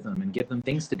get rid of them and give them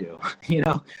things to do. You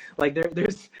know, like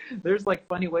there's like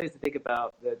funny ways to think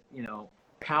about that. You know,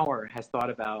 power has thought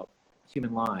about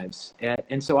human lives,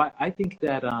 and so I think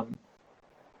that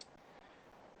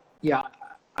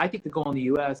I think the goal in the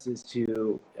U.S. is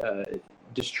to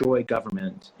destroy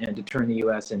government and to turn the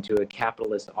U.S. into a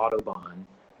capitalist Autobahn,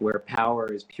 where power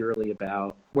is purely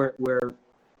about where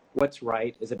what's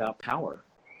right is about power,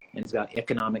 and it's about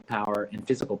economic power and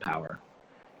physical power.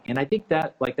 And I think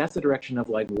that that's the direction of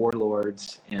like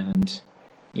warlords and,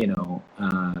 you know,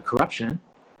 corruption.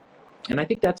 And I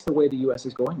think that's the way the U.S.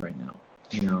 is going right now.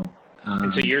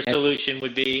 And so your solution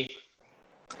would be?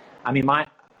 I mean, I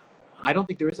don't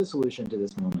think there is a solution to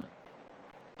this moment.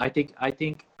 I think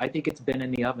it's been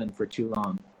in the oven for too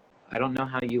long. I don't know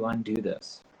how you undo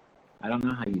this. I don't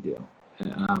know how you do.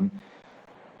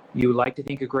 You would like to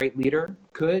think a great leader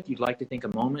could. You'd like to think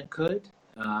a moment could.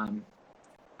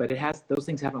 But those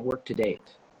things haven't worked to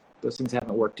date.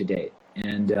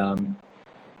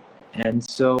 And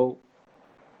so,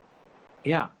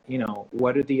 yeah,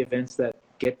 what are the events that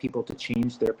get people to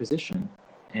change their position?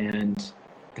 And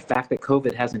the fact that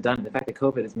COVID hasn't done it, the fact that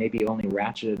COVID has maybe only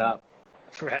ratcheted up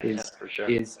For sure.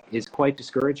 is quite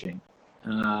discouraging.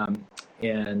 And,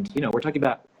 we're talking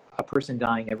about a person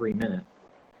dying every minute,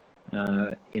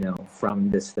 from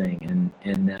this thing.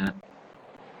 And that,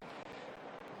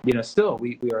 still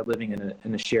we are living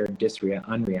in a shared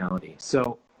unreality.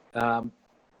 So,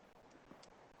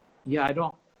 yeah,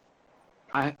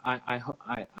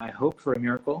 I hope for a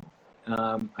miracle.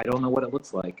 I don't know what it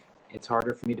looks like. It's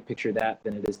harder for me to picture that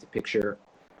than it is to picture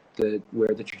where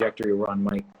the trajectory we're on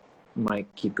might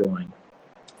keep going.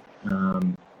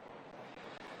 Okay.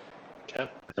 I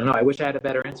don't know. I wish I had a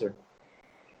better answer.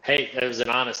 Hey, that was an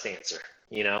honest answer,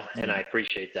 and I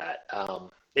appreciate that.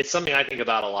 It's something I think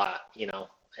about a lot,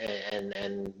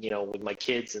 and with my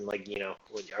kids, and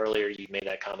earlier you made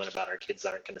that comment about our kids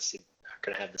aren't going to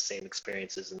have the same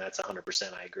experiences, and that's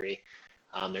 100%. I agree.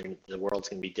 The world's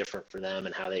going to be different for them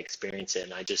and how they experience it.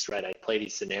 And I play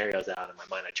these scenarios out in my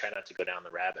mind. I try not to go down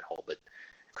the rabbit hole, but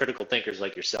critical thinkers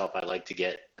like yourself, I like to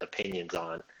get opinions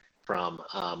from,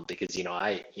 because,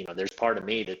 there's part of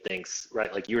me that thinks,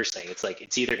 right, like you were saying, it's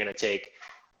either going to take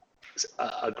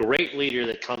a great leader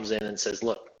that comes in and says,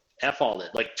 look, F all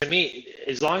that. Like, to me,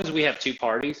 as long as we have two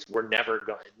parties,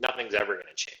 nothing's ever going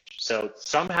to change. So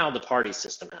somehow the party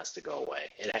system has to go away.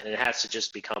 And it has to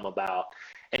just become about,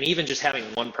 and even just having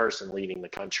one person leading the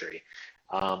country.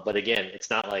 But again, it's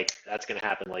not like that's going to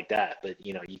happen like that. But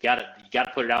you got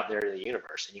to put it out there to the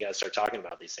universe, and you got to start talking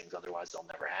about these things. Otherwise, they'll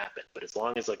never happen. But as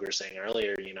long as, like we were saying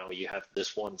earlier, you have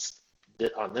this one's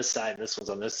on this side and this one's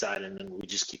on this side, and then we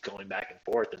just keep going back and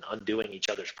forth and undoing each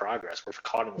other's progress. We're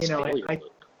caught in this failure loop.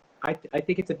 I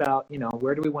think it's about,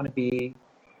 where do we want to be?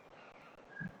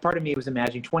 Part of me was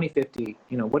imagining 2050,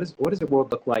 what does the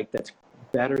world look like that's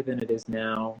better than it is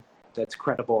now, that's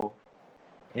credible?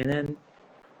 And then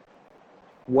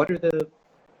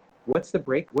what's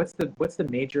the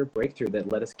major breakthrough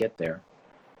that let us get there?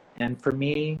 And for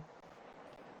me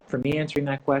answering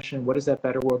that question, what does that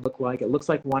better world look like? It looks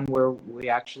like one where we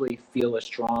actually feel a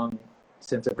strong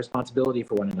sense of responsibility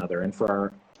for one another and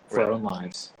for our own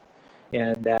lives.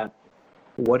 And that,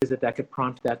 what is it that could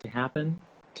prompt that to happen?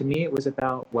 To me, it was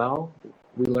about,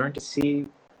 we learn to see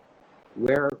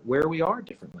where we are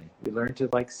differently. We learn to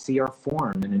see our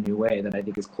form in a new way that I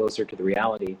think is closer to the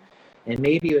reality. And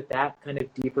maybe with that kind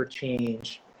of deeper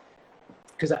change,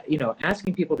 because,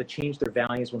 asking people to change their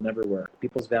values will never work.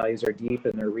 People's values are deep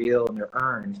and they're real and they're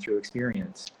earned through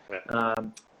experience. Right.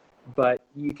 But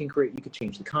you could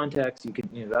change the context. You can,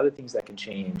 the other things that can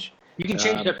change. You can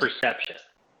change their perception.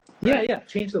 Right? Yeah,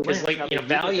 change the lens. Because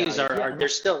values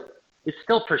it's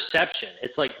still perception.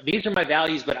 It's like, these are my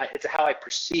values, but it's how I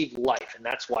perceive life, and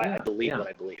that's why I believe what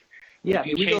I believe. Yeah, if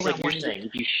you change, like you're saying,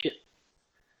 if you shit.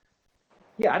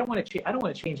 Yeah, I don't want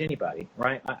to change anybody,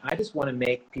 right? I just want to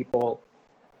make people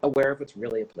aware of what's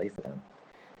really at play for them.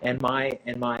 And my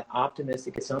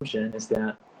optimistic assumption is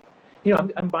that,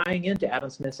 I'm buying into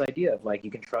Adam Smith's idea of you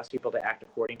can trust people to act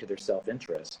according to their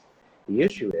self-interest. The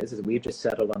issue is we've just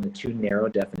settled on the too narrow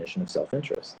definition of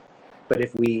self-interest. But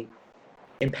if we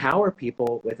empower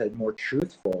people with a more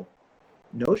truthful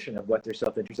notion of what their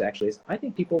self-interest actually is, I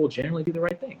think people will generally do the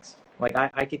right things.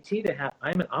 I continue to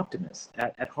I'm an optimist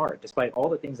at heart, despite all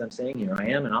the things I'm saying here. I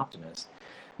am an optimist.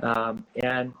 But how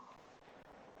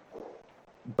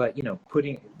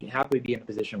can we be in a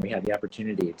position where we have the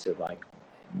opportunity to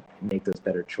make those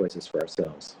better choices for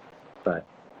ourselves?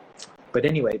 But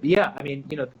anyway, yeah, I mean,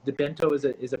 the bento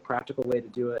is a practical way to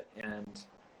do it.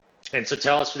 And so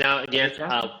tell us now again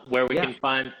where we can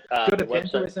find go to the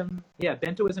website.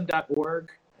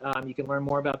 bentoism.org. You can learn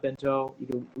more about bento. You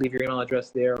can leave your email address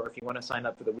there, or if you want to sign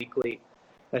up for the weekly,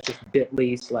 that's just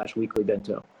bit.ly/weekly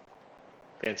bento.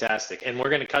 Fantastic. And we're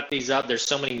going to cut these up. There's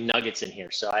so many nuggets in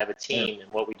here. So I have a team, and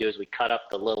what we do is we cut up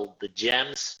the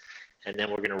gems, and then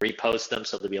we're going to repost them,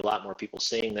 so there'll be a lot more people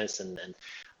seeing this. And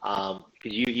because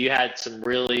you had some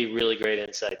really, really great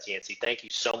insights, Yancey. Thank you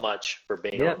so much for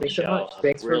being on the show. Thanks so much.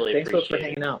 Thanks really folks for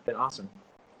hanging out. Been awesome.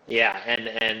 Yeah,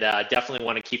 and definitely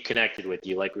want to keep connected with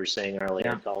you. Like we were saying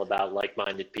earlier, Yeah. It's all about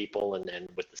like-minded people and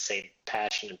with the same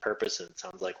passion and purpose, and it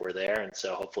sounds like we're there. And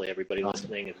so hopefully everybody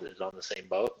listening is on the same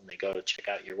boat, and they go to check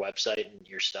out your website and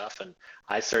your stuff. And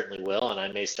I certainly will, and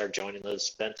I may start joining those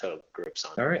bento groups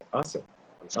on. All right, awesome.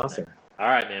 Sunday. Awesome. All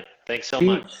right, man. Thanks so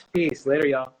much. Peace. Later,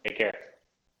 y'all. Take care.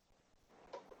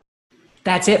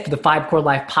 That's it for the 5 Core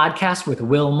Life podcast with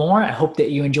Will Moore. I hope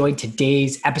that you enjoyed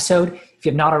today's episode. If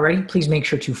you have not already, please make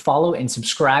sure to follow and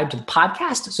subscribe to the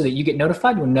podcast so that you get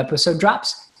notified when an episode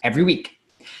drops every week.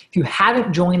 If you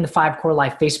haven't joined the 5 Core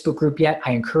Life Facebook group yet,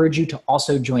 I encourage you to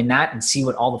also join that and see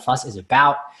what all the fuss is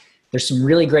about. There's some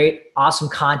really great, awesome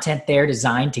content there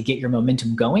designed to get your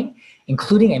momentum going,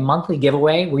 including a monthly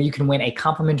giveaway where you can win a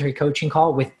complimentary coaching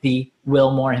call with the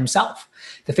Will Moore himself.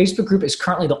 The Facebook group is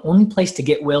currently the only place to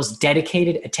get Will's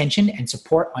dedicated attention and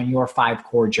support on your 5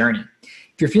 core journey.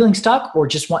 If you're feeling stuck or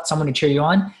just want someone to cheer you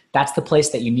on, that's the place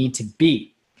that you need to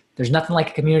be. There's nothing like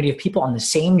a community of people on the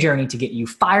same journey to get you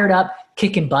fired up,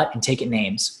 kicking butt, and taking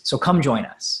names. So come join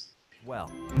us.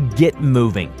 Well, get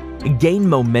moving, gain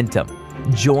momentum,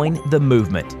 join the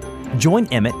movement. Join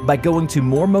Emmett by going to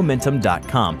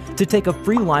moremomentum.com to take a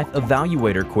free life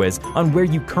evaluator quiz on where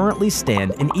you currently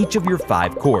stand in each of your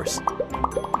 5 cores.